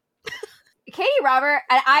sometimes. Katie Robert,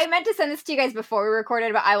 and I meant to send this to you guys before we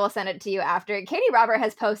recorded, but I will send it to you after. Katie Robert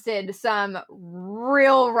has posted some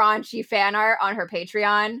real raunchy fan art on her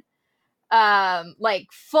Patreon. Like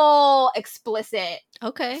full explicit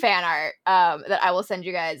Okay. fan art that I will send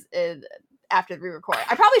you guys after we record.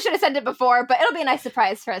 I probably should have sent it before, but it'll be a nice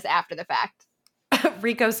surprise for us after the fact.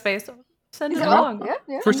 Rico's face. Send it Yeah, along.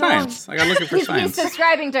 yeah. For science. I gotta look at for He's science.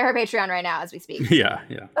 subscribing to her Patreon right now as we speak. Yeah.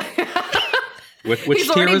 Which He's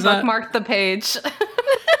tier already is that? bookmarked the page.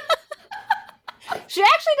 She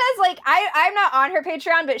actually does like I'm not on her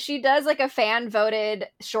Patreon, but she does like a fan voted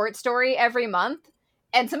short story every month.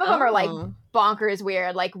 And some of them are like Oh. bonkers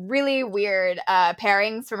weird, like really weird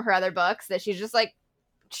pairings from her other books that she's just like,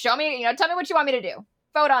 show me, tell me what you want me to do.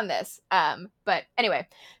 Vote on this. But anyway,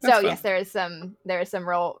 That's so fun. yes, there is some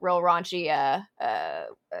real raunchy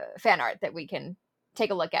fan art that we can take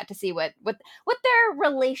a look at to see what their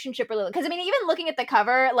relationship really, because I mean, even looking at the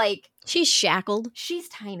cover, like She's shackled. she's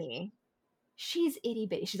tiny, she's itty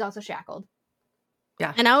bitty, she's also shackled.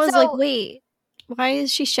 And I was So- like, wait, why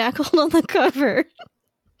is she shackled on the cover?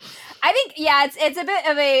 I think it's a bit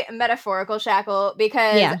of a metaphorical shackle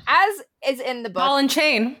because as is in the book, Ball and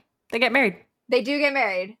chain. They get married. They do get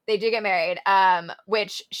married,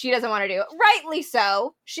 which she doesn't want to do. Rightly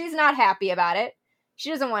so. She's not happy about it. She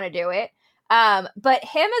doesn't want to do it. But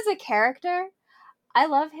him as a character, I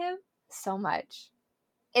love him so much.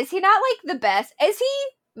 Is he not like the best? Is he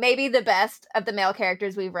maybe the best of the male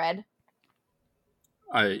characters we've read?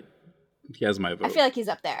 He has my vote. I feel like he's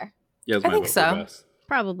up there. He has I my think vote so. for best.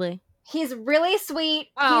 Probably. He's really sweet.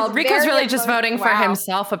 Well, He's Rico's very really just voting for Wow.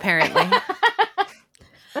 himself, apparently.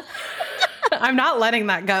 I'm not letting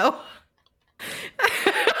that go.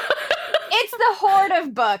 It's the hoard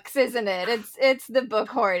of books, isn't it? It's the book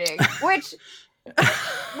hoarding, which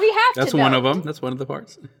we have That's to one of note. them. That's one of the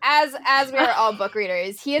parts. As we are all book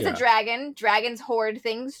readers, he is Yeah. a dragon. Dragons hoard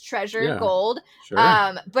things, treasure, Yeah. gold. Sure.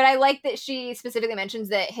 But I like that she specifically mentions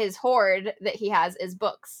that his hoard that he has is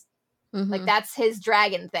books. Like that's his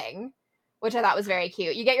dragon thing, which I thought was very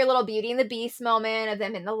cute. You get your little Beauty and the Beast moment of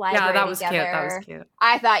them in the library Yeah, that was together. cute. That was cute.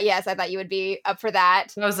 I thought you would be up for that.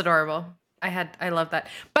 That was adorable. I love that.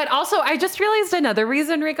 But also, I just realized another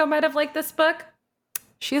reason Rico might have liked this book.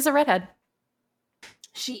 She is a redhead.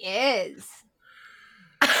 She is.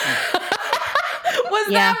 Was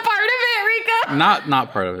that part of it, Rico?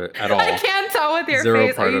 Not part of it at all. I can't tell with your Zero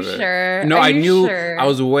face. part Are you of it. sure? No, Are I you knew sure? I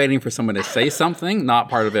was waiting for someone to say something. Not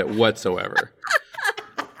part of it whatsoever.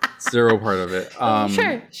 Zero part of it.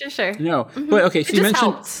 Sure. No, but okay. So It you just mentioned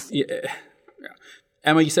helps. yeah.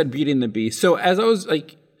 Emma. You said Beauty and the Beast. So as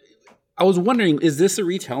I was wondering, is this a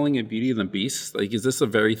retelling of Beauty and the Beast? Like, is this a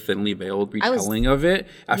very thinly veiled retelling of it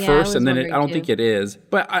at Yeah, I first, was and then I wondering don't too. think it is.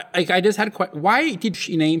 But I just had why did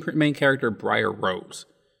she name her main character Briar Rose?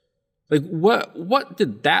 Like, what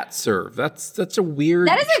did that serve? That's a weird.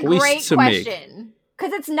 That is a choice great to make. question.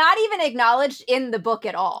 Because it's not even acknowledged in the book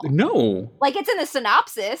at all. No, Like, it's in the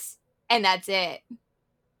synopsis, and that's it.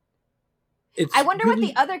 it's. I wonder what really-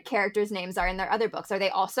 the other characters' names are in their other books. Are they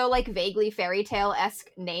also, like, vaguely fairy tale-esque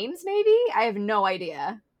names, maybe? I have no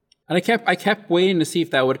idea. And I kept waiting to see if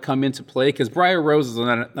that would come into play because Briar Rose is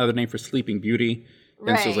another name for Sleeping Beauty.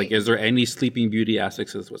 And so it's like, Right. is there any Sleeping Beauty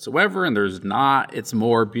aspects of this whatsoever? And there's not. It's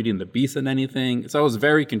more Beauty and the Beast than anything. So I was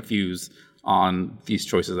very confused on these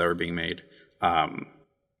choices that were being made.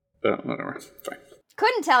 But whatever, fine.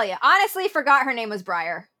 Couldn't tell you. Honestly, forgot her name was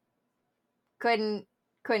Briar. Couldn't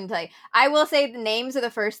tell you. I will say the names are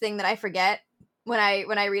the first thing that I forget when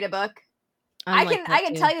I read a book. I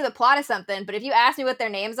can tell you the plot of something, but if you ask me what their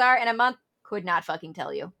names are in a month, could not fucking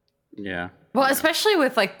tell you. Yeah. Well, especially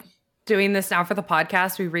with like doing this now for the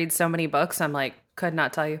podcast, we read so many books. I'm like, could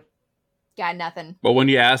not tell you. Got nothing. But when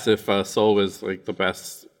you asked if Soul was like the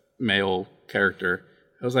best male character,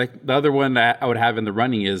 I was like, the other one that I would have in the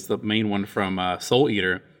running is the main one from Soul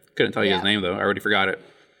Eater. Couldn't tell you his Yeah. name though. I already forgot it.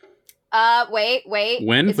 Wait.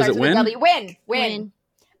 Win? Was starts it with a Win? W. Win. Win.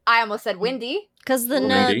 I almost said Windy. Because the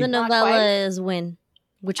Wendy. the Not novella quite. is Win,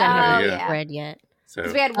 which Oh, I haven't yeah. read yet. So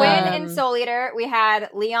Because we had Win in Um, Soul Eater. We had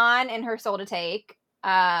Leon in Her Soul to Take.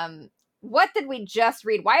 What did we just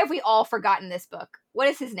read? Why have we all forgotten this book? What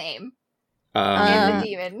is his name? And the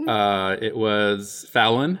demon. it was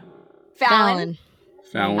Fallon. Fallon.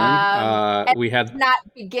 Fallon. We had Not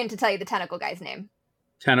begin to tell you the tentacle guy's name.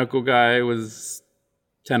 Tentacle Guy was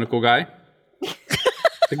Tentacle Guy.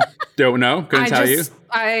 Don't know. Couldn't tell you.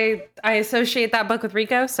 I associate that book with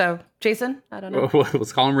Rico. So Jason, I don't know.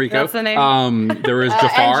 Let's call him Rico. That's the name. There was And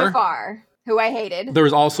Jafar. Jafar, who I hated. There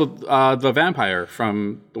was also the vampire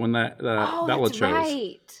from the one that Bella that's chose.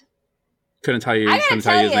 right. Couldn't tell you. I gotta Couldn't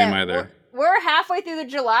tell you his tell name ya, either. We're halfway through the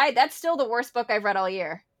July. That's still the worst book I've read all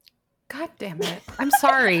year. God damn it! I'm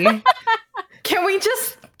sorry. Can we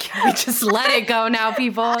just let it go now,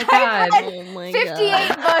 people? God. Oh my 58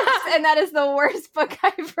 god. books, and that is the worst book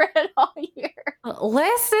I've read all year.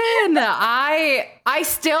 Listen, I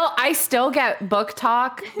still get book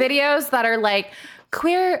talk videos that are like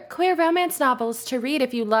queer romance novels to read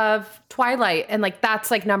if you love Twilight, and like that's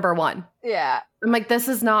like number one. Yeah. I'm like, this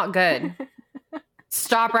is not good.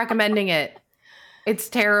 Stop recommending it. It's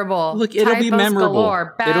terrible. Look, it'll be Typos memorable.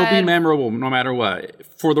 galore. It'll be Bad. memorable no matter what,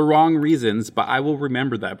 for the wrong reasons. But I will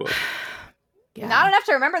remember that book. Yeah. Not enough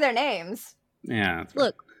to remember their names. Yeah. that's fine.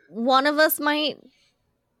 Look, one of us might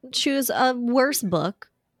choose a worse book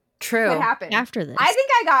True. What happened? after this. I think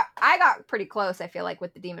I got pretty close, I feel like,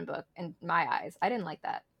 with the demon book in my eyes. I didn't like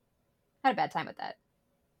that. Had a bad time with that.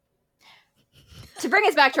 To bring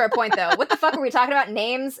us back to our point though, what the fuck were we talking about?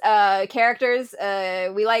 Names, characters,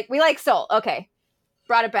 we like Soul. Okay.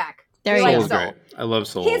 Brought it back. There We you like Soul's go. Soul. great. I love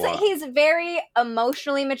Soul a lot. He's very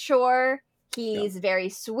emotionally mature. He's very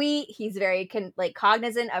sweet. He's very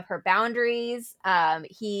cognizant of her boundaries. I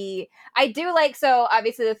do like, so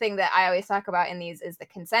obviously the thing that I always talk about in these is the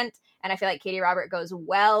consent. And I feel like Katie Robert goes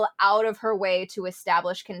well out of her way to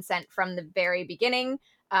establish consent from the very beginning.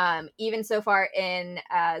 Even so far in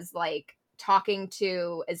as like talking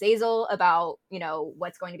to Azazel about,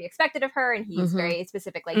 what's going to be expected of her. And he's Mhm. very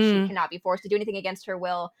specific, like she cannot be forced to do anything against her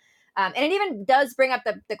will. And it even does bring up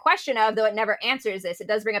the question of, though it never answers this, it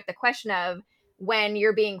does bring up the question of when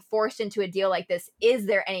you're being forced into a deal like this, is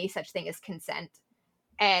there any such thing as consent?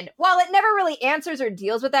 And while it never really answers or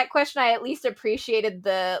deals with that question, I at least appreciated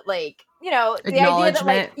the, like, you know, the idea that,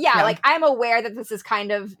 like, yeah, like, I'm aware that this is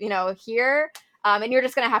kind of, you know, here. And you're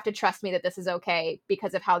just going to have to trust me that this is okay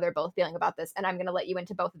because of how they're both feeling about this. And I'm going to let you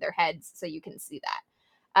into both of their heads so you can see that.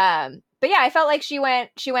 But yeah, I felt like she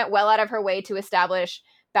went well out of her way to establish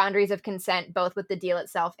boundaries of consent, both with the deal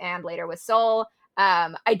itself and later with Soul.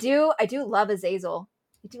 I do love Azazel.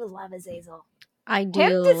 I do love Azazel. I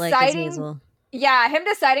do like Azazel. Yeah, him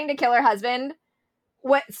deciding to kill her husband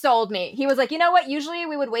what sold me. He was like, you know what? Usually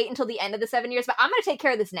we would wait until the end of the 7 years, but I'm going to take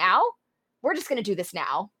care of this now. We're just going to do this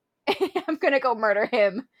now. I'm going to go murder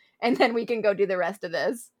him, and then we can go do the rest of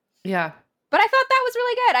this. Yeah. But I thought that was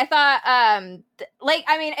really good. I thought,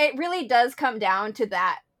 I mean, it really does come down to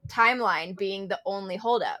that timeline being the only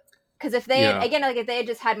holdup. Because if they, again, like if they had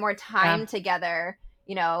just had more time together,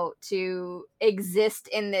 you know, to exist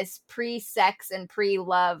in this pre-sex and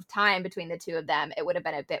pre-love time between the two of them, it would have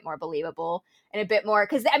been a bit more believable and a bit more.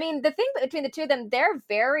 Because, I mean, the thing between the two of them, they're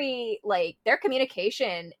very, like, their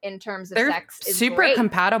communication in terms of sex is super great.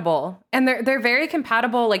 compatible. And they're very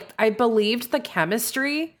compatible. Like, I believed the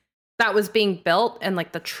chemistry that was being built and,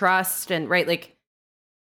 like, the trust and, right, like,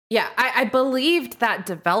 yeah, I believed that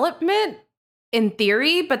development in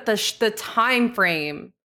theory, but the time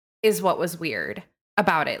frame is what was weird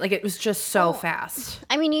about it. Like, it was just so fast.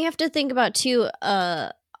 I mean, you have to think about too,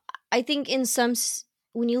 I think in some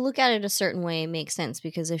when you look at it a certain way, it makes sense,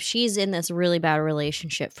 because if she's in this really bad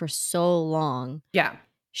relationship for so long, yeah,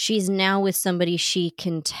 she's now with somebody she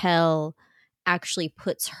can tell actually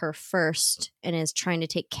puts her first and is trying to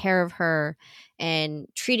take care of her and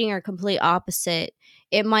treating her complete opposite.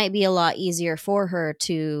 It might be a lot easier for her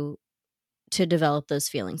to develop those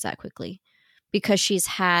feelings that quickly, because she's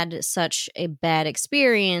had such a bad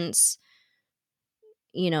experience.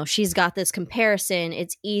 You know, she's got this comparison.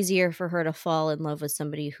 It's easier for her to fall in love with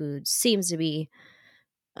somebody who seems to be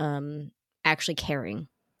actually caring.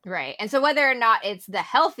 Right. And so whether or not it's the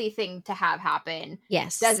healthy thing to have happen,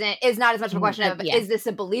 yes, is not as much of a question of, is this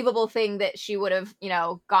a believable thing that she would have, you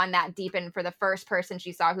know, gone that deep in for the first person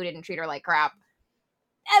she saw who didn't treat her like crap?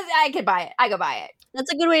 I could buy it. I go buy it.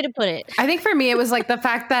 That's a good way to put it. I think for me, it was like the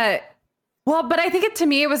fact that, well, but I think to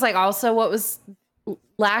me, it was like also what was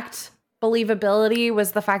lacked believability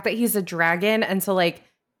was the fact that he's a dragon. And so, like,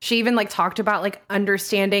 she even, like, talked about, like,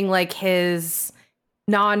 understanding, like, his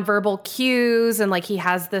nonverbal cues, and, like, he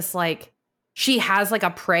has this, like, she has, like,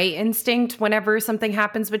 a prey instinct whenever something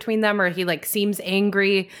happens between them, or he, like, seems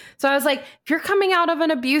angry. So I was like, if you're coming out of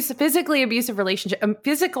an physically abusive relationship,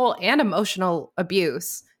 physical and emotional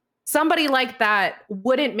abuse, somebody like that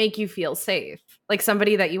wouldn't make you feel safe. Like,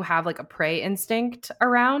 somebody that you have, like, a prey instinct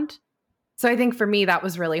around. So I think for me, that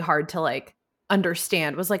was really hard to, like,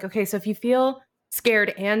 understand. Was like, okay, so if you feel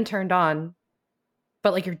scared and turned on,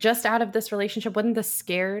 but, like, you're just out of this relationship, wouldn't the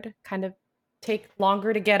scared kind of take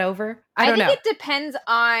longer to get over? I don't know. I think it depends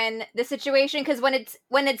on the situation, because when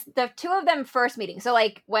it's the two of them first meeting, so,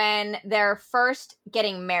 like, when they're first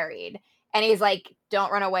getting married and he's like,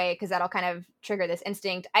 don't run away because that'll kind of trigger this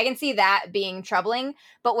instinct, I can see that being troubling.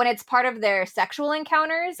 But when it's part of their sexual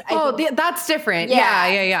encounters, that's different.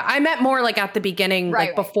 Yeah. I meant more like at the beginning,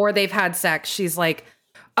 like before they've had sex, she's like,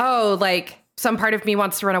 oh, like, some part of me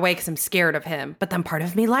wants to run away because I'm scared of him, but then part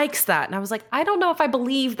of me likes that. And I was like, I don't know if I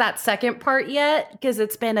believe that second part yet, because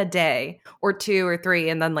it's been a day or 2 or 3,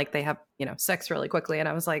 and then, like, they have, you know, sex really quickly. And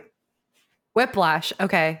I was like, whiplash.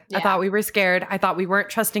 Okay. Yeah. I thought we were scared. I thought we weren't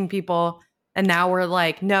trusting people. And now we're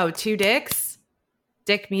like, no, 2 dicks,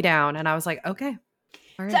 dick me down. And I was like, okay.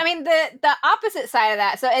 All right. So, I mean, the opposite side of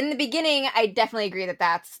that. So in the beginning, I definitely agree that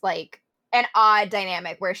that's, like, an odd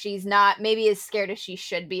dynamic where she's not maybe as scared as she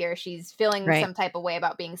should be, or she's feeling some type of way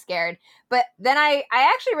about being scared. But then I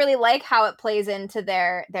actually really like how it plays into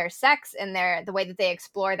their sex and the way that they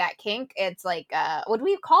explore that kink. It's like, would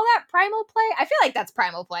we call that primal play? I feel like that's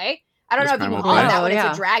primal play. I don't know if you can call it that when it's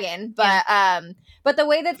a dragon, but the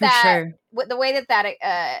way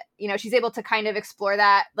that you know, she's able to kind of explore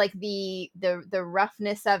that, like the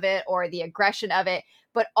roughness of it or the aggression of it,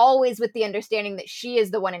 but always with the understanding that she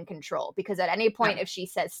is the one in control, because at any point if she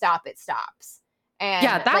says stop, it stops. And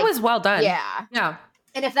yeah, that was well done. Yeah.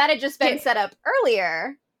 And if that had just been set up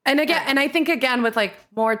earlier. And again, and I think again with, like,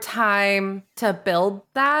 more time to build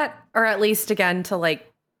that, or at least again to,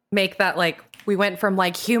 like, make that, like, we went from,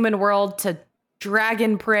 like, human world to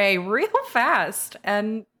dragon prey real fast,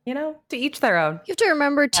 and, you know, to each their own. You have to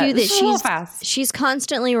remember too that she's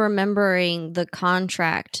constantly remembering the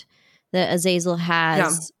contract that Azazel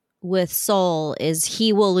has with Soul, is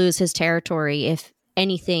he will lose his territory if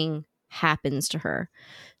anything happens to her.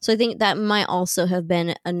 So I think that might also have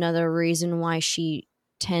been another reason why she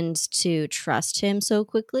tends to trust him so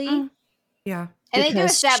quickly. Yeah. And they do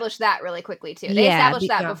Because establish that really quickly too. They Yeah, establish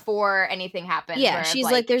that yeah. before anything happens. Yeah, where she's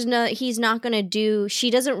like, he's not going to do, she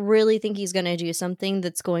doesn't really think he's going to do something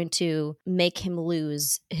that's going to make him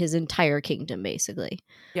lose his entire kingdom, basically.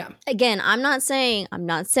 Yeah. Again, I'm not saying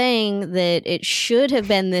that it should have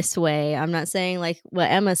been this way. I'm not saying like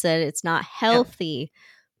what Emma said, it's not healthy,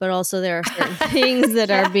 but also there are certain things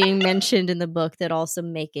that are being mentioned in the book that also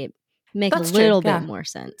make That's a true, little yeah. bit more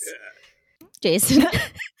sense. Jason.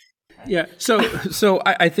 Yeah. So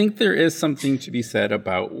I think there is something to be said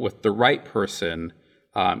about with the right person,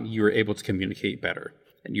 you're able to communicate better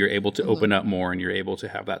and you're able to open up more and you're able to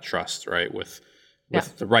have that trust, right? With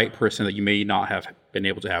the right person that you may not have been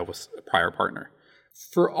able to have with a prior partner.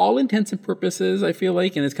 For all intents and purposes, I feel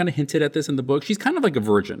like, and it's kind of hinted at this in the book, she's kind of like a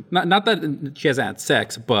virgin. Not that she hasn't had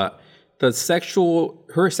sex, but her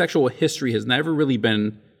sexual history has never really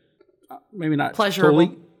been maybe not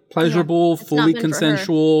Pleasurable. pleasurable, It's fully not been for her.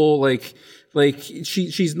 consensual. Like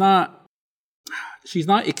she's not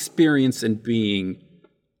experienced in being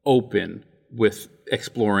open with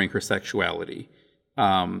exploring her sexuality.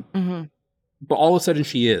 But all of a sudden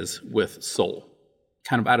she is with Soul,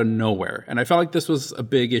 kind of out of nowhere. And I felt like this was a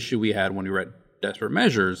big issue we had when we read Desperate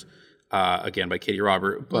Measures, again by Katie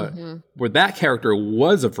Robert, but where that character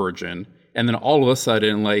was a virgin, and then all of a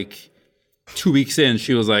sudden, like 2 weeks in,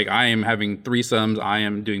 she was like, I am having threesomes, I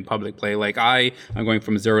am doing public play, like I'm going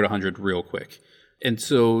from 0 to 100 real quick. And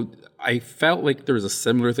so I felt like there was a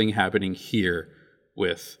similar thing happening here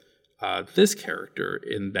with this character,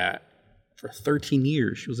 in that for 13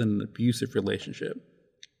 years she was in an abusive relationship.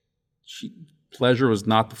 Pleasure was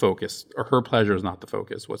not the focus, or her pleasure was not the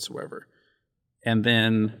focus whatsoever. And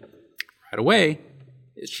then right away,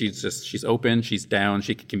 she's open, she's down,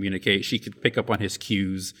 she can communicate, she could pick up on his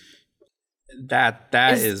cues. That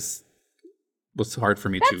was hard for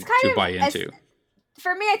me to buy into.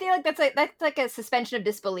 For me, I feel like that's like a suspension of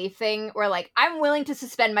disbelief thing, where like I'm willing to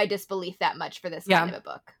suspend my disbelief that much for this kind of a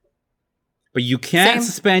book. But you can't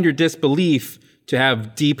suspend your disbelief to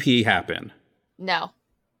have DP happen. No.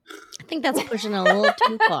 I think that's pushing a little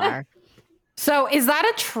too far. So is that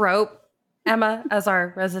a trope, Emma, as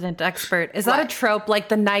our resident expert? Is that a trope, like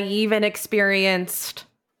the naive and experienced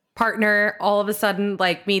partner all of a sudden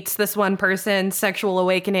like meets this one person, sexual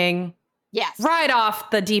awakening? Yes. Right off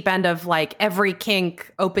the deep end of like every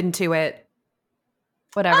kink, open to it.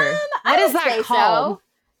 Whatever. What is that called? So.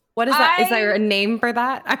 What is that? Is there a name for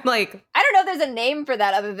that? I'm like, I don't know if there's a name for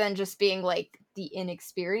that other than just being like the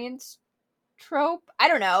inexperienced trope. I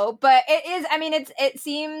don't know, but it is, I mean, it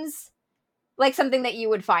seems like something that you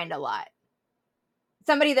would find a lot.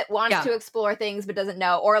 Somebody that wants to explore things but doesn't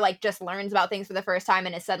know, or like just learns about things for the first time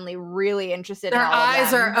and is suddenly really interested in all of them. Their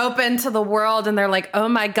eyes are open to the world and they're like, oh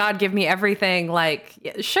my God, give me everything. Like,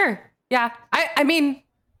 sure. Yeah. I mean,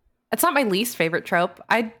 it's not my least favorite trope.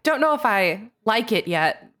 I don't know if I like it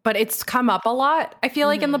yet, but it's come up a lot, I feel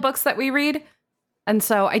like, in the books that we read. And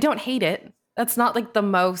so I don't hate it. That's not like the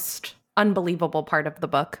most unbelievable part of the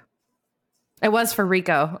book. It was for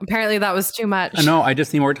Rico. Apparently that was too much. No, I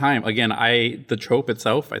just need more time. Again, the trope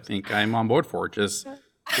itself, I think I'm on board for. Just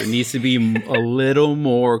there needs to be a little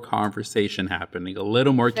more conversation happening, a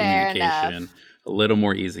little more communication, a little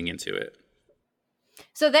more easing into it.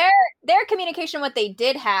 So their communication, what they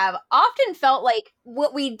did have, often felt like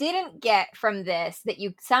what we didn't get from this that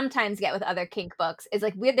you sometimes get with other kink books is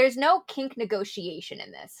like there's no kink negotiation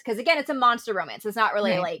in this. Because again, it's a monster romance. It's not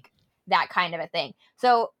really like that kind of a thing.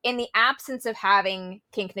 So in the absence of having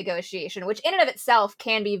kink negotiation, which in and of itself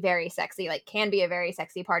can be very sexy, like can be a very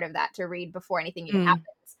sexy part of that to read before anything even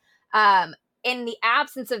happens. In the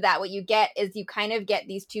absence of that, what you get is you kind of get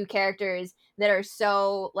these two characters that are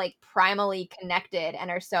so like primally connected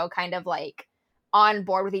and are so kind of like on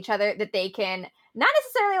board with each other that they can not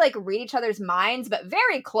necessarily like read each other's minds, but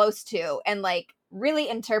very close to, and like really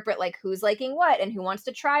interpret like who's liking what and who wants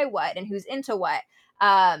to try what and who's into what.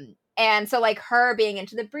 And so like her being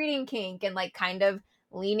into the breeding kink and like kind of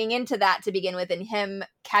leaning into that to begin with, and him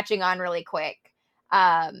catching on really quick.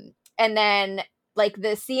 And then like the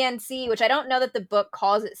CNC, which I don't know that the book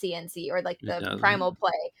calls it CNC, or like the primal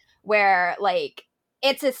play, where like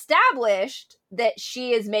it's established that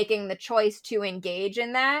she is making the choice to engage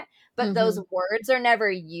in that, but those words are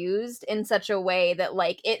never used in such a way that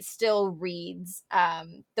like it still reads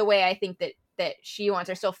the way I think that she wants,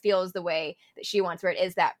 or still feels the way that she wants, where it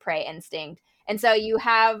is that prey instinct. And so you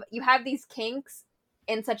have these kinks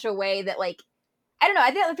in such a way that like, I don't know,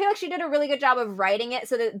 I feel like she did a really good job of writing it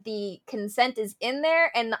so that the consent is in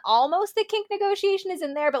there and almost the kink negotiation is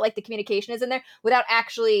in there, but like the communication is in there without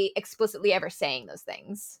actually explicitly ever saying those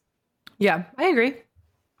things. Yeah, I agree.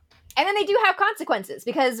 And then they do have consequences,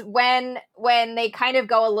 because when they kind of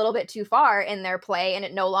go a little bit too far in their play and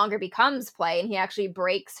it no longer becomes play and he actually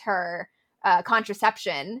breaks her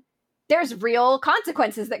contraception, there's real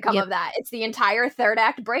consequences that come of that. It's the entire third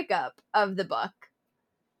act breakup of the book,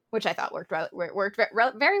 which I thought worked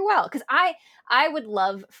very well. Because I would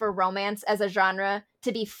love for romance as a genre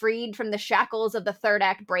to be freed from the shackles of the third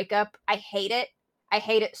act breakup. I hate it. I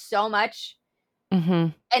hate it so much. Mm-hmm.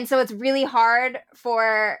 And so it's really hard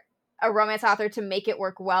for a romance author to make it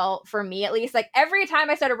work well, for me at least. Like, every time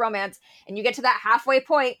I start a romance and you get to that halfway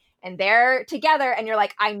point and they're together and you're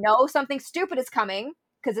like, I know something stupid is coming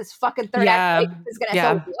because it's fucking third act breakup is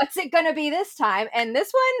gonna. So what's it gonna be this time? And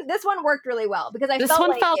this one worked really well, because I felt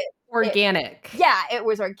like organic. It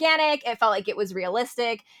was organic. It felt like it was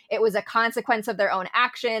realistic. It was a consequence of their own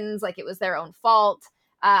actions. Like, it was their own fault.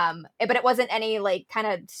 But it wasn't any like kind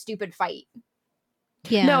of stupid fight.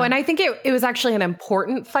 Yeah. No, and I think it was actually an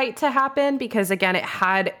important fight to happen, because again, it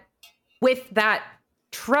had, with that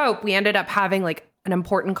trope, we ended up having like an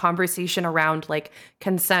important conversation around like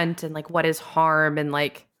consent and like what is harm, and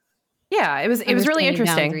like, it was really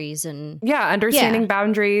interesting. Boundaries and understanding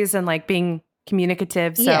boundaries and like being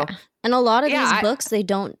communicative. So and a lot of these books, they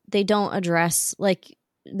don't address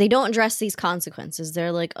these consequences.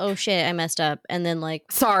 They're like, oh shit, I messed up, and then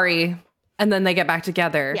like, sorry, and then they get back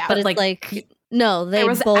together. But it's like no, they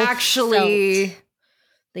both understood.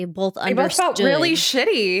 They both felt really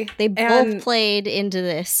shitty. They both played into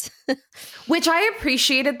this. Which I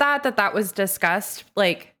appreciated that was discussed.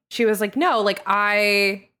 Like, she was like, no, like,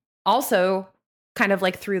 I also kind of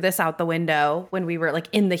like threw this out the window when we were like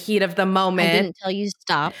in the heat of the moment. I didn't tell you to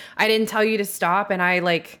stop. I didn't tell you to stop. And I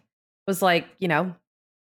like was like, you know,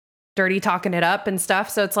 dirty talking it up and stuff.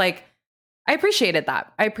 So it's like, I appreciated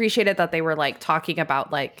that. I appreciated that they were like talking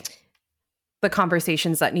about like the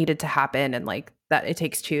conversations that needed to happen, and like that it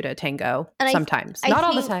takes two to tango sometimes. Not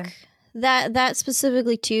all the time. That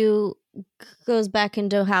specifically too goes back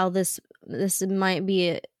into how this might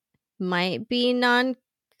be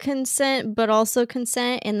non-consent, but also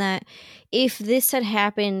consent, in that if this had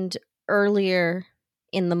happened earlier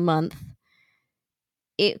in the month,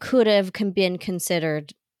 it could have been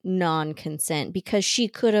considered non-consent, because she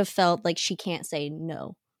could have felt like she can't say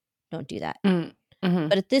no, don't do that. Mm-hmm.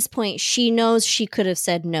 But at this point, she knows she could have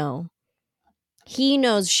said no. He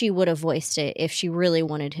knows she would have voiced it if she really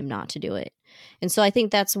wanted him not to do it. And so I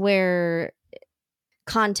think that's where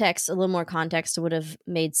a little more context would have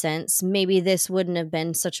made sense. Maybe this wouldn't have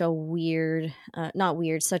been such a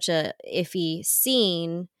such a iffy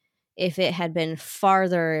scene if it had been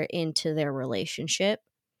farther into their relationship,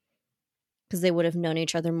 because they would have known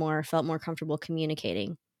each other more, felt more comfortable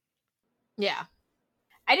communicating. Yeah.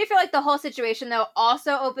 I do feel like the whole situation, though,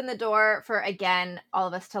 also opened the door for, again, all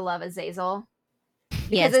of us to love Azazel.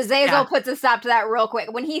 Because Azazel puts a stop to that real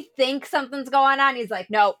quick. When he thinks something's going on, he's like,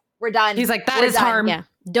 nope, we're done. He's like, that is harm. Yeah.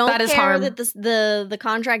 Don't care that the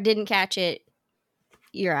contract didn't catch it.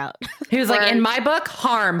 You're out. He was like, in my book,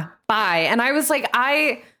 harm. Bye. And I was like,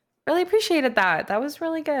 I really appreciated that. That was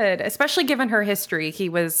really good. Especially given her history. He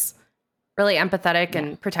was really empathetic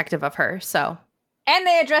and protective of her. So. And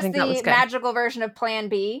they addressed the magical version of Plan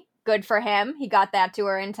B. Good for him. He got that to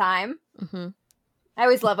her in time. Mm-hmm. I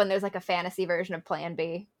always love when there's like a fantasy version of Plan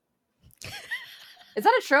B. Is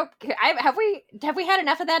that a trope? Have we had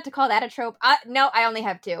enough of that to call that a trope? No, I only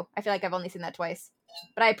have two. I feel like I've only seen that twice.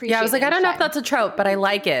 But I appreciate it. Yeah, I was like, I don't know if that's a trope, but I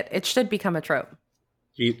like it. It should become a trope.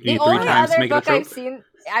 The only other book I've seen,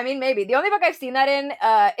 I mean, maybe. The only book I've seen that in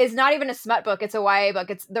is not even a smut book. It's a YA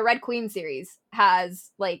book. It's the Red Queen series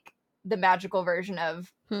has like the magical version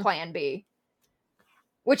of Plan B,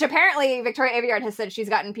 which apparently Victoria Aveyard has said she's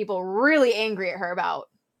gotten people really angry at her about.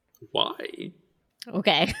 Why?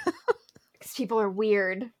 Okay. Because people are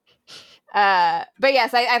weird. But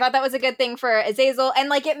yes, I thought that was a good thing for Azazel, and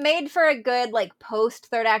like it made for a good like post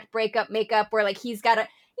third act breakup makeup where like he's got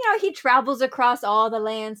he travels across all the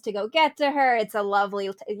lands to go get to her. It's a lovely,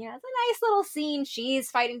 it's a nice little scene. She's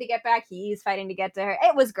fighting to get back. He's fighting to get to her.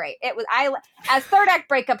 It was great. As third act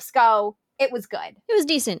breakups go, it was good. It was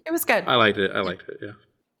decent. It was good. I liked it. Yeah.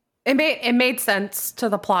 It made sense to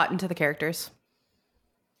the plot and to the characters.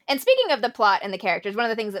 And speaking of the plot and the characters, one of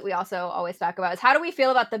the things that we also always talk about is how do we feel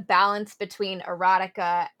about the balance between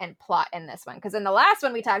erotica and plot in this one? Because in the last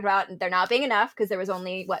one we talked about there not being enough, because there was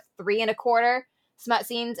only 3.25 smut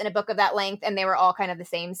scenes in a book of that length, and they were all kind of the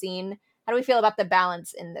same scene. How do we feel about the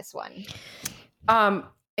balance in this one?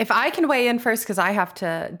 If I can weigh in first, because I have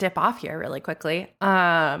to dip off here really quickly.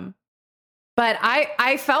 But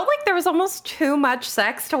I felt like there was almost too much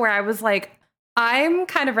sex to where I was like, I'm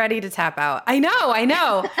kind of ready to tap out. I know.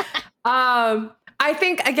 I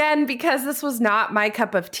think, again, because this was not my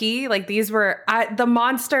cup of tea, like these were, the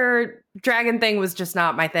monster dragon thing was just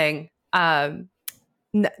not my thing.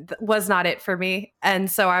 Was not it for me. And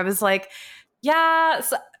so I was like, yeah,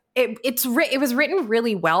 so it was written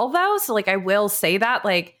really well though. So like, I will say that,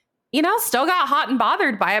 like, still got hot and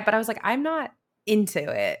bothered by it, but I was like, I'm not into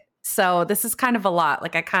it. So this is kind of a lot.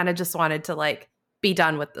 Like I kind of just wanted to like be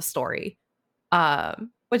done with the story.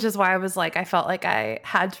 Which is why I was like, I felt like I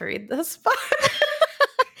had to read this book.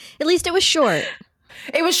 At least it was short.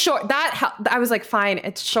 It was short. I was like, fine,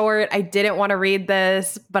 it's short. I didn't want to read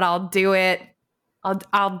this, but I'll do it.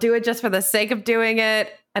 I'll do it just for the sake of doing it.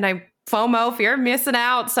 And I FOMO, fear of missing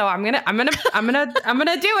out. So I'm gonna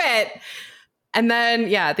do it. And then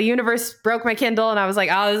the universe broke my Kindle, and I was like,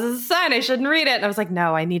 oh, this is a sign I shouldn't read it. And I was like,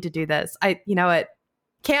 no, I need to do this.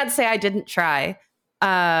 Can't say I didn't try.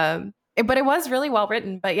 But it was really well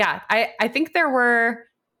written. But yeah, I think there were,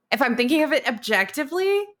 if I'm thinking of it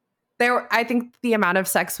objectively, I think the amount of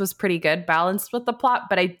sex was pretty good, balanced with the plot,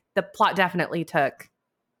 but the plot definitely took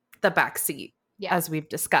the back seat, as we've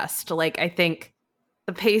discussed. Like, I think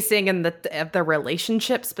the pacing and the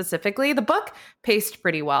relationship specifically, the book paced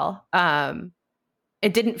pretty well.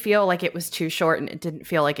 It didn't feel like it was too short, and it didn't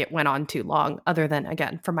feel like it went on too long, other than,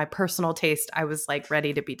 again, for my personal taste, I was like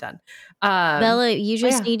ready to be done. Bella, you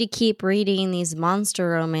just need to keep reading these monster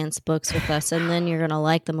romance books with us, and then you're going to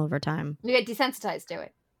like them over time. You get desensitized to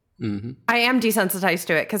it. Mm-hmm. I am desensitized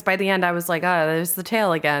to it, because by the end I was like, oh, there's the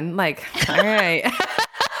tail again. Like, all right.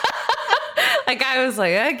 Like, I was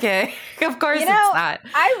like, okay, of course it's not.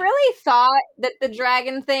 I really thought that the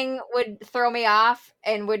dragon thing would throw me off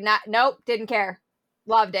and would not. Nope, didn't care.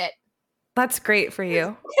 Loved it. That's great for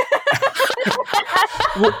you.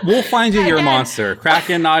 We'll find you your monster.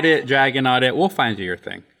 Kraken not it, dragon not it. We'll find you your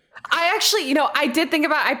thing. I actually, I did think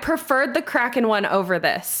about, I preferred the Kraken one over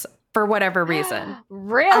this for whatever reason.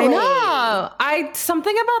 Really? I know.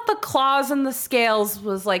 Something about the claws and the scales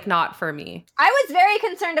was like not for me. I was very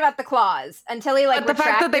concerned about the claws until he like but the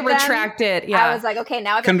fact that they retracted, I was like, okay,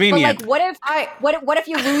 now I convenient. But like, what if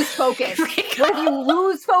you lose focus? What if you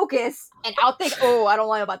lose focus? And I'll think, I don't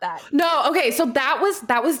know about that. No, okay, so that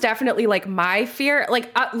was definitely like my fear.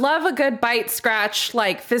 Like, love a good bite, scratch,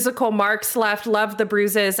 like physical marks left. Love the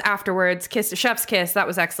bruises afterwards. Chef's kiss. That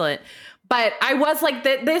was excellent. But I was like,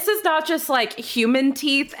 this is not just like human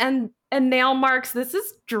teeth and nail marks. This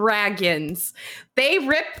is dragons. They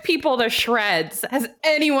rip people to shreds. Has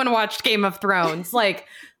anyone watched Game of Thrones? Like,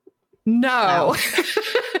 no.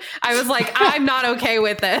 I was like, I'm not okay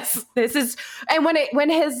with this. This is, and when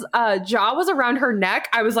his jaw was around her neck,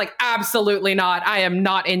 I was like, absolutely not. I am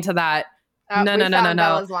not into that. No.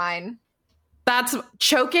 Bella's line. That's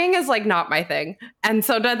choking is like not my thing. And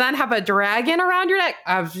so to then have a dragon around your neck,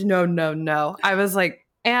 no. I was like,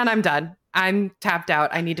 and I'm done. I'm tapped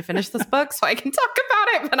out. I need to finish this book so I can talk about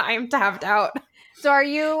it, but I am tapped out. So are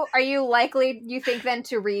you likely, you think, then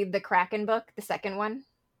to read the Kraken book, the second one?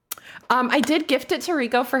 I did gift it to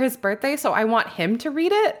Rico for his birthday, so I want him to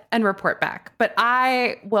read it and report back. But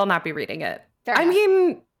I will not be reading it. I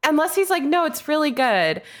mean, unless he's like, no, it's really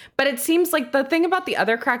good. But it seems like the thing about the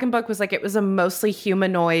other Kraken book was like it was a mostly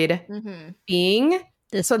humanoid being.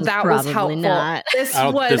 So that was helpful. Not. This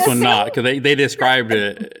one not, because they described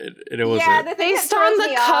it. It was based on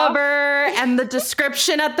the cover and the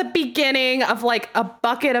description at the beginning of like a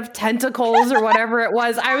bucket of tentacles or whatever it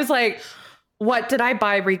was. I was like, what did I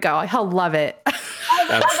buy, Rico? He'll love it.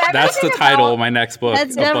 That's the title of my next book.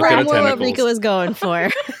 That's definitely what Rico was going for.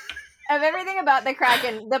 Of everything about the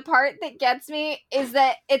Kraken, the part that gets me is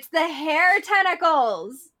that it's the hair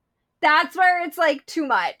tentacles. That's where it's like too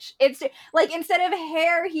much. It's like instead of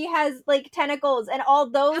hair, he has like tentacles, and all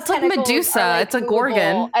those. It's like Medusa. Like it's a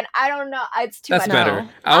Gorgon, and I don't know. It's too much. That's better.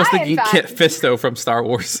 I was thinking Kit Fisto from Star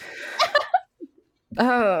Wars.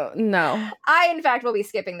 Oh no! I in fact will be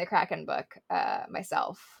skipping the Kraken book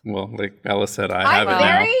myself. Well, like Bella said, I have it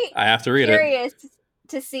now. I have to read it. Curious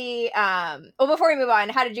to see. Before we move on,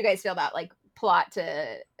 how did you guys feel about like plot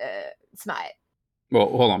to Smut? Well,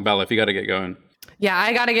 hold on, Bella. If you got to get going. Yeah,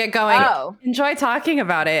 I got to get going. Oh. Enjoy talking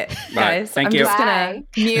about it, guys. Right, thank I'm you. Just gonna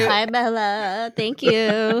mute. Bye, Bella. Thank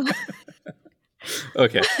you.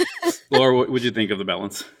 Okay, Laura, what would you think of the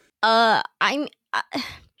balance? I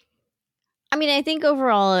mean, I think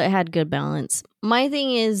overall it had good balance. My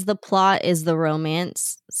thing is the plot is the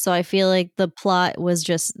romance. So I feel like the plot was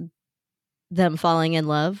just them falling in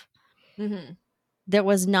love. Mm-hmm. There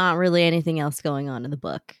was not really anything else going on in the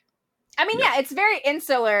book. I mean, yeah, it's very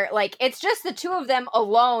insular. Like, it's just the two of them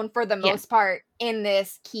alone for the most part in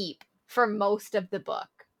this keep for most of the book.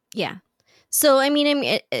 Yeah. So, I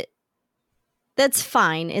mean, that's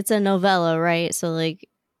fine. It's a novella, right? So like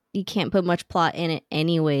you can't put much plot in it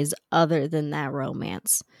anyways other than that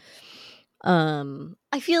romance.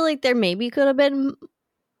 I feel like there maybe could have been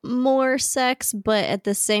more sex, but at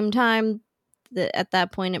the same time at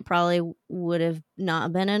that point it probably would have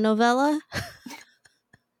not been a novella.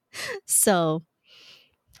 So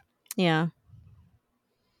yeah.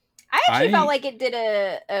 I actually felt I- like it did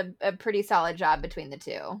a pretty solid job between the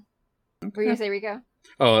two. Were you gonna say, Rico?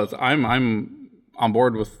 Oh, I'm on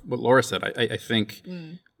board with what Laura said. I think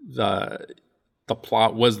the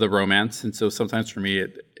plot was the romance, and so sometimes for me,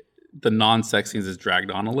 the non-sex scenes is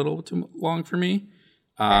dragged on a little too long for me.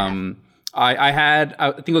 I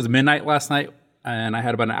think it was midnight last night, and I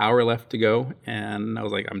had about an hour left to go, and I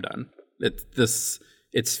was like, I'm done.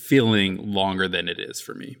 It's feeling longer than it is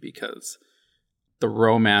for me because the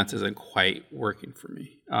romance isn't quite working for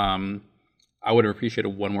me. I would have appreciated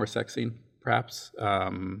one more sex scene, perhaps.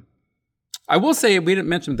 I will say, we didn't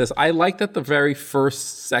mention this, I like that the very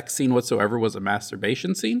first sex scene whatsoever was a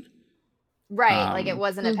masturbation scene. Right, like it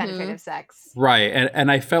wasn't a penetrative sex. Right,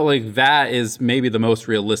 and I felt like that is maybe the most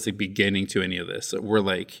realistic beginning to any of this. We're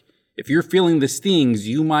like, if you're feeling the stings,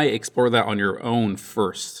 you might explore that on your own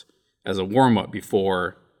first as a warm-up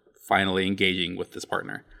before finally engaging with this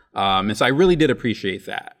partner. And so I really did appreciate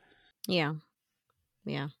that. Yeah.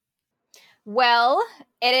 Well,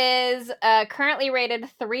 it is currently rated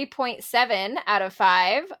 3.7 out of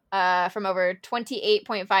 5 from over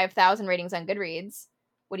 28.5 thousand ratings on Goodreads.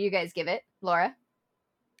 What do you guys give it, Laura?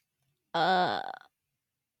 I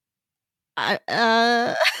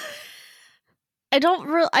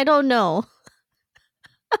don't know.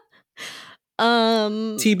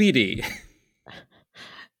 TBD.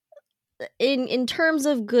 In terms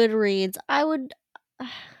of Goodreads,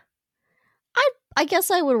 I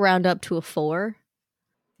guess I would round up to a 4.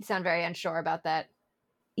 You sound very unsure about that.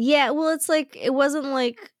 Yeah, well, it's like it wasn't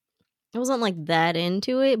like that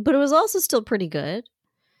into it, but it was also still pretty good.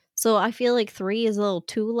 So I feel like 3 is a little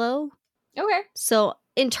too low. Okay. So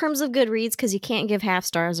in terms of Goodreads, because you can't give half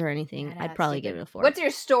stars or anything, Yeah, I'd that's probably stupid. give it a 4. What's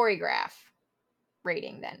your Storygraph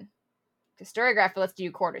rating then? Because Storygraph lets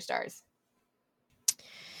you quarter stars.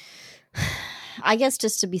 I guess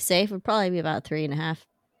just to be safe, it'd probably be about 3.5.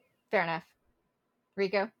 Fair enough.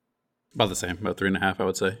 Rico? About the same, about 3.5, I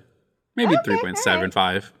would say. Maybe Okay,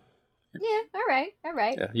 3.75. Yeah, all right.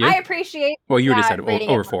 Yeah, you? I appreciate. Well, you already not said rating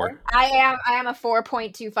over it 4. I am a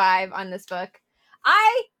 4.25 on this book.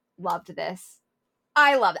 I loved this.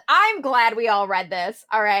 I love it. I'm glad we all read this.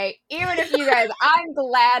 All right. Even if you guys, I'm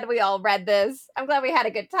glad we all read this. I'm glad we had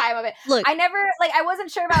a good time of it. Look, I never, I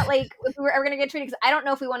wasn't sure about, if we were ever going to get treated, because I don't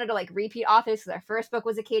know if we wanted to, repeat authors, because our first book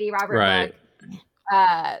was a Katie Robert Right. book.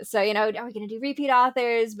 So, are we going to do repeat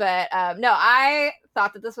authors? But no, I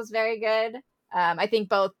thought that this was very good. I think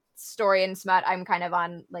both story and smut, I'm kind of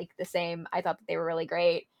on, the same. I thought that they were really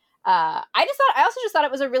great. I also just thought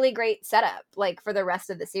it was a really great setup, for the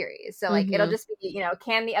rest of the series. So it'll just be,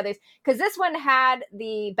 can the others, because this one had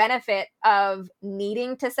the benefit of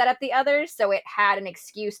needing to set up the others, so it had an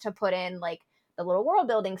excuse to put in the little world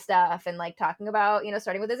building stuff and talking about,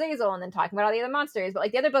 starting with Azazel and then talking about all the other monsters.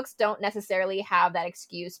 But the other books don't necessarily have that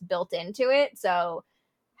excuse built into it. So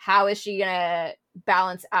how is she gonna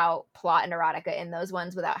balance out plot and erotica in those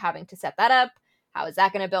ones without having to set that up? How is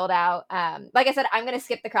that going to build out? Like I said, I'm going to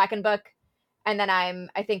skip the Kraken book. And then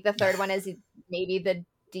I think the third one is maybe the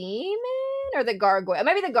demon or the gargoyle.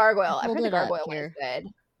 Maybe the gargoyle. I've heard the gargoyle one is good.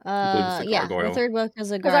 Yeah, the third book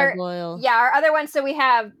is a gargoyle. Our other ones. So we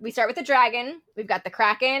start with the dragon. We've got the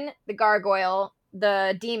Kraken, the gargoyle,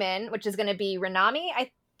 the demon, which is going to be Renami,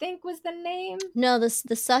 I think was the name. No, the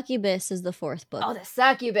succubus is the fourth book. Oh, the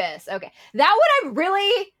succubus. Okay. That one I'm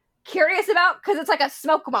really curious about, because it's like a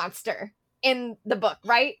smoke monster in the book,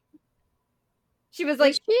 right? She was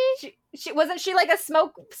she wasn't she a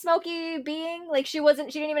smoky being? She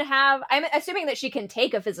didn't even have, I'm assuming that she can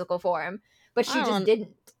take a physical form, but she just didn't.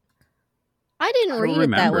 I didn't read it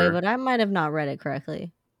that way, but I might have not read it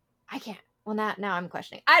correctly. I can't. Well, now I'm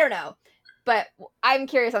questioning. I don't know. But I'm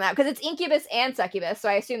curious on that, because it's incubus and succubus, so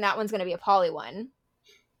I assume that one's going to be a poly one.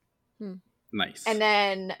 Nice. And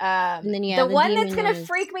then, the one that's going to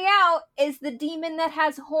freak me out is the demon that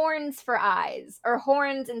has horns for eyes, or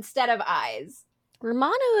horns instead of eyes.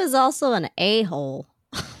 Romano is also an a-hole.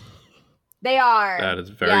 They are. That is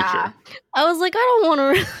very true. I was like, I don't want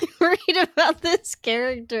to really read about this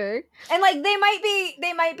character. And they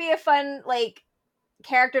might be a fun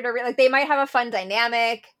character to read. They might have a fun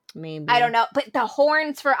dynamic. Maybe. I don't know, but the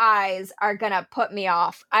horns for eyes are gonna put me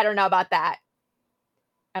off. I don't know about that.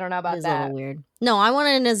 It's a little weird. No, I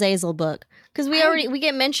wanted an Azazel book, because we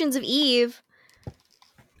get mentions of Eve.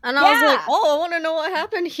 And I was like, Yeah. oh, I want to know what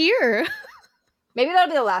happened here. Maybe that'll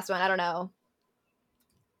be the last one. I don't know.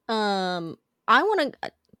 I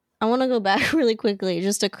want to go back really quickly.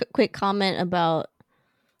 Just a quick comment about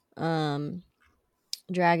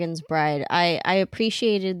Dragon's Bride. I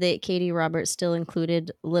appreciated that Katie Roberts still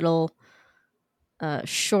included little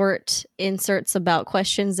short inserts about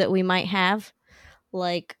questions that we might have.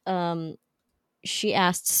 Like she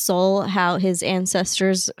asked Sol how his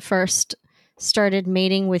ancestors first started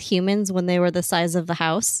mating with humans when they were the size of the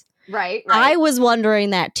house. Right. I was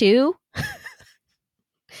wondering that too.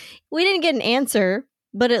 We didn't get an answer,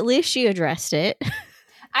 but at least she addressed it.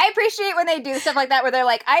 I appreciate when they do stuff like that where they're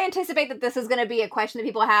like, I anticipate that this is going to be a question that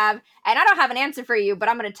people have, and I don't have an answer for you, but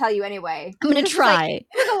I'm going to tell you anyway. I'm going to This is try. like,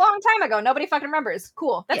 it was a long time ago. Nobody fucking remembers.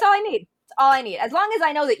 Cool. That's all I need. That's all I need. As long as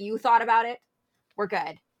I know that you thought about it, we're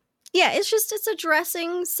good. Yeah, it's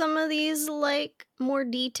addressing some of these like more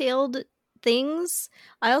detailed things.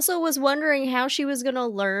 I also was wondering how she was going to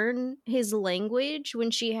learn his language when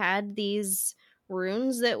she had these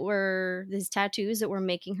runes that were these tattoos that were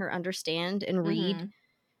making her understand and read. Mhm.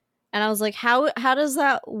 And I was like, how does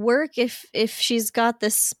that work if she's got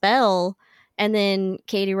this spell? And then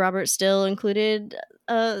Katie Roberts still included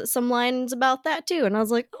some lines about that too. And I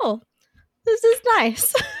was like, oh, this is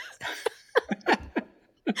nice.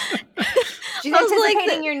 She's I was like,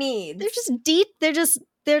 anticipating your needs. They're just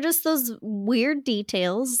they're just those weird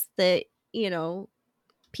details that, you know,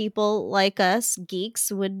 people like us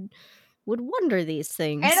geeks would wonder these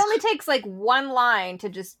things. And it only takes like one line to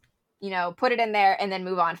just, you know, put it in there and then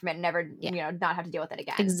move on from it and never, you know, not have to deal with it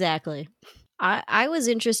again. Exactly. I was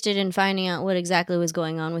interested in finding out what exactly was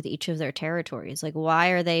going on with each of their territories. Like, why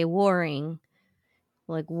are they warring?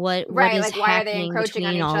 Like, what is Right, like why are they happening encroaching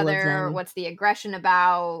on between each all of other? them? What's the aggression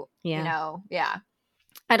about? Yeah. You know, yeah.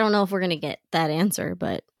 I don't know if we're going to get that answer,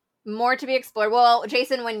 but More to be explored. Well,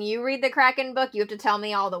 Jason, when you read the Kraken book, you have to tell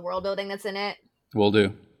me all the world building that's in it Will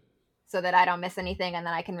do. so that I don't miss anything and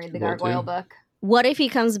then I can read the Will Gargoyle do. book. what if he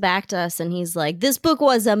comes back to us and he's like, this book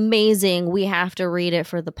was amazing. We have to read it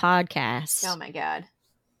for the podcast. Oh my god.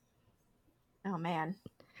 Oh man.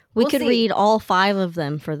 We we'll could see. read all 5 of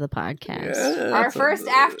them for the podcast. Our first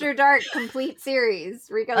After Dark complete series.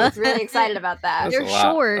 Rico was really excited about that. That's They're a lot.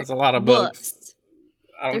 short That's a lot of books.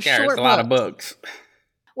 I don't They're care. It's short a lot of books. books.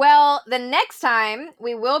 Well, the next time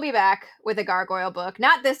we will be back with a Gargoyle book.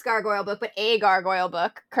 Not this Gargoyle book, but a Gargoyle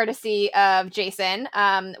book, courtesy of Jason.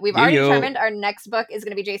 We've already Yo. determined our next book is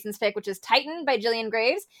going to be Jason's pick, which is Titan by Gillian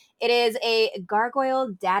Graves. It is a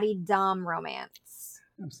Gargoyle Daddy Dom romance.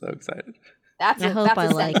 I'm so excited. That's I a, hope that's I a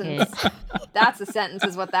like sentence. That's a sentence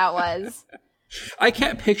is what that was. I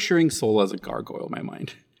kept picturing Soul as a gargoyle in my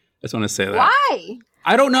mind. I just want to say that. Why?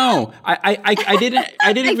 I don't know. I didn't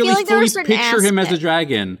I feel really like there were fully certain picture him as a aspects.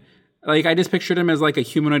 dragon. Like I just pictured him as like a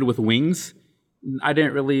humanoid with wings. I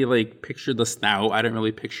didn't really like picture the snout. I didn't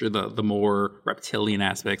really picture the more reptilian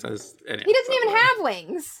aspects. Anyway, He doesn't even have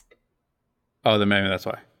wings. Oh, then maybe that's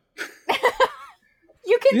why.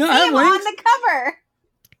 You can You don't see have him on wings? the cover.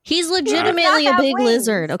 He's legitimately a have big wings.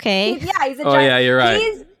 lizard, okay? He's a Oh, giant. yeah, you're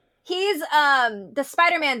right. He's the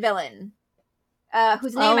Spider-Man villain,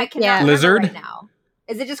 whose name Oh, I cannot yeah. remember Lizard? right now.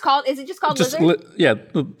 Is it just called Just Lizard?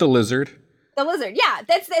 the lizard. The Lizard. Yeah,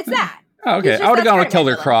 it's that. Oh, okay. He's just I would have that gone with Spider-Man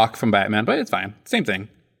Killer villain. Croc from Batman, but it's fine. Same thing.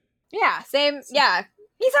 Yeah, same. Yeah,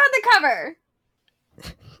 he's on the cover.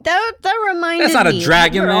 That reminded That's not a me.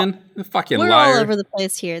 dragon, We're all- then. You fucking We're liar. all over the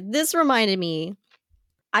place here. This reminded me.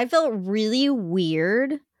 I felt really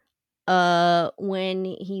weird when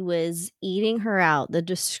he was eating her out. The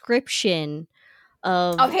description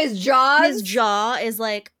Of his jaws. his jaw is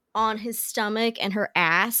like on his stomach and her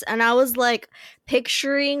ass, and I was like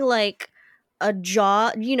picturing like a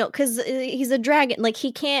jaw, you know, because he's a dragon, like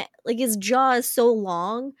he can't, like his jaw is so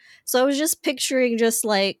long, so I was just picturing just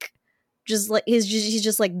like he's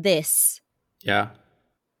just like this, Yeah.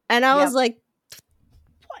 and I Yep. was like,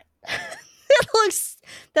 what?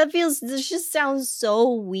 This just sounds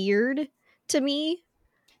so weird to me.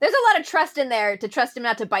 There's a lot of trust in there to trust him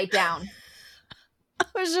not to bite down. I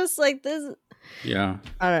was just like, this. Yeah.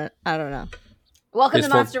 I don't know. Welcome His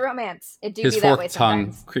to fork- Monster Romance. It do His be that way forked tongue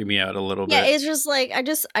sometimes. creeped me out a little Yeah, bit. it's just like I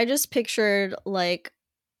just pictured like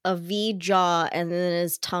a V jaw and then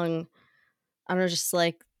his tongue. I don't know, just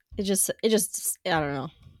like it just I don't know.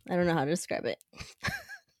 I don't know how to describe it.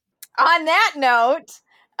 On that note,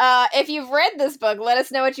 if you've read this book, let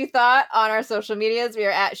us know what you thought on our social medias. We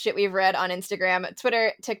are at Shit We've Read on Instagram,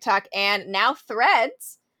 Twitter, TikTok, and now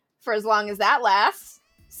Threads for as long as that lasts.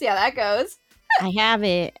 See how that goes. I have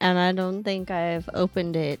it, and I don't think I've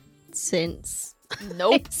opened it since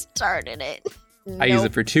Nope. I started it. I used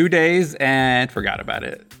it for 2 days and forgot about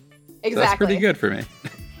it. Exactly. So that's pretty good for me.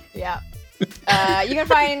 Yeah. You can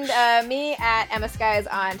find me at Emma Skies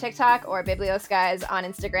on TikTok or Biblioskies on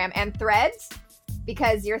Instagram and Threads,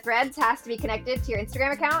 because your Threads has to be connected to your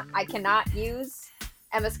Instagram account. I cannot use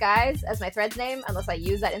Emma Skies as my Threads name unless I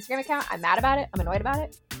use that Instagram account. I'm mad about it. I'm annoyed about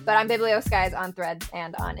it. But I'm Biblioskies on Threads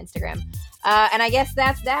and on Instagram. And I guess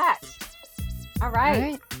that's that. All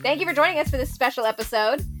right. Thank you for joining us for this special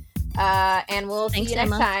episode. And we'll see you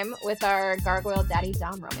next time with our Gargoyle Daddy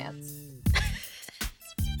Dom romance.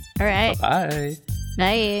 All right. Bye.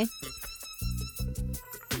 Bye.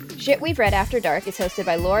 Shit We've Read After Dark is hosted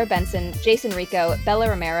by Laura Benson, Jason Rico, Bella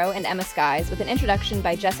Romero, and Emma Skies, with an introduction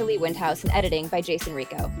by Jessa Lee Windhouse and editing by Jason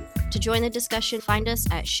Rico. To join the discussion, find us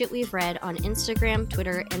at Shit We've Read on Instagram,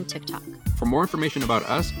 Twitter, and TikTok. For more information about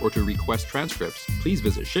us or to request transcripts, please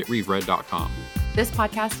visit shitwe'veread.com. This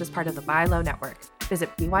podcast is part of the ByLo Network.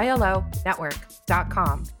 Visit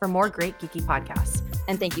bylonetwork.com for more great geeky podcasts.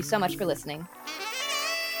 And thank you so much for listening.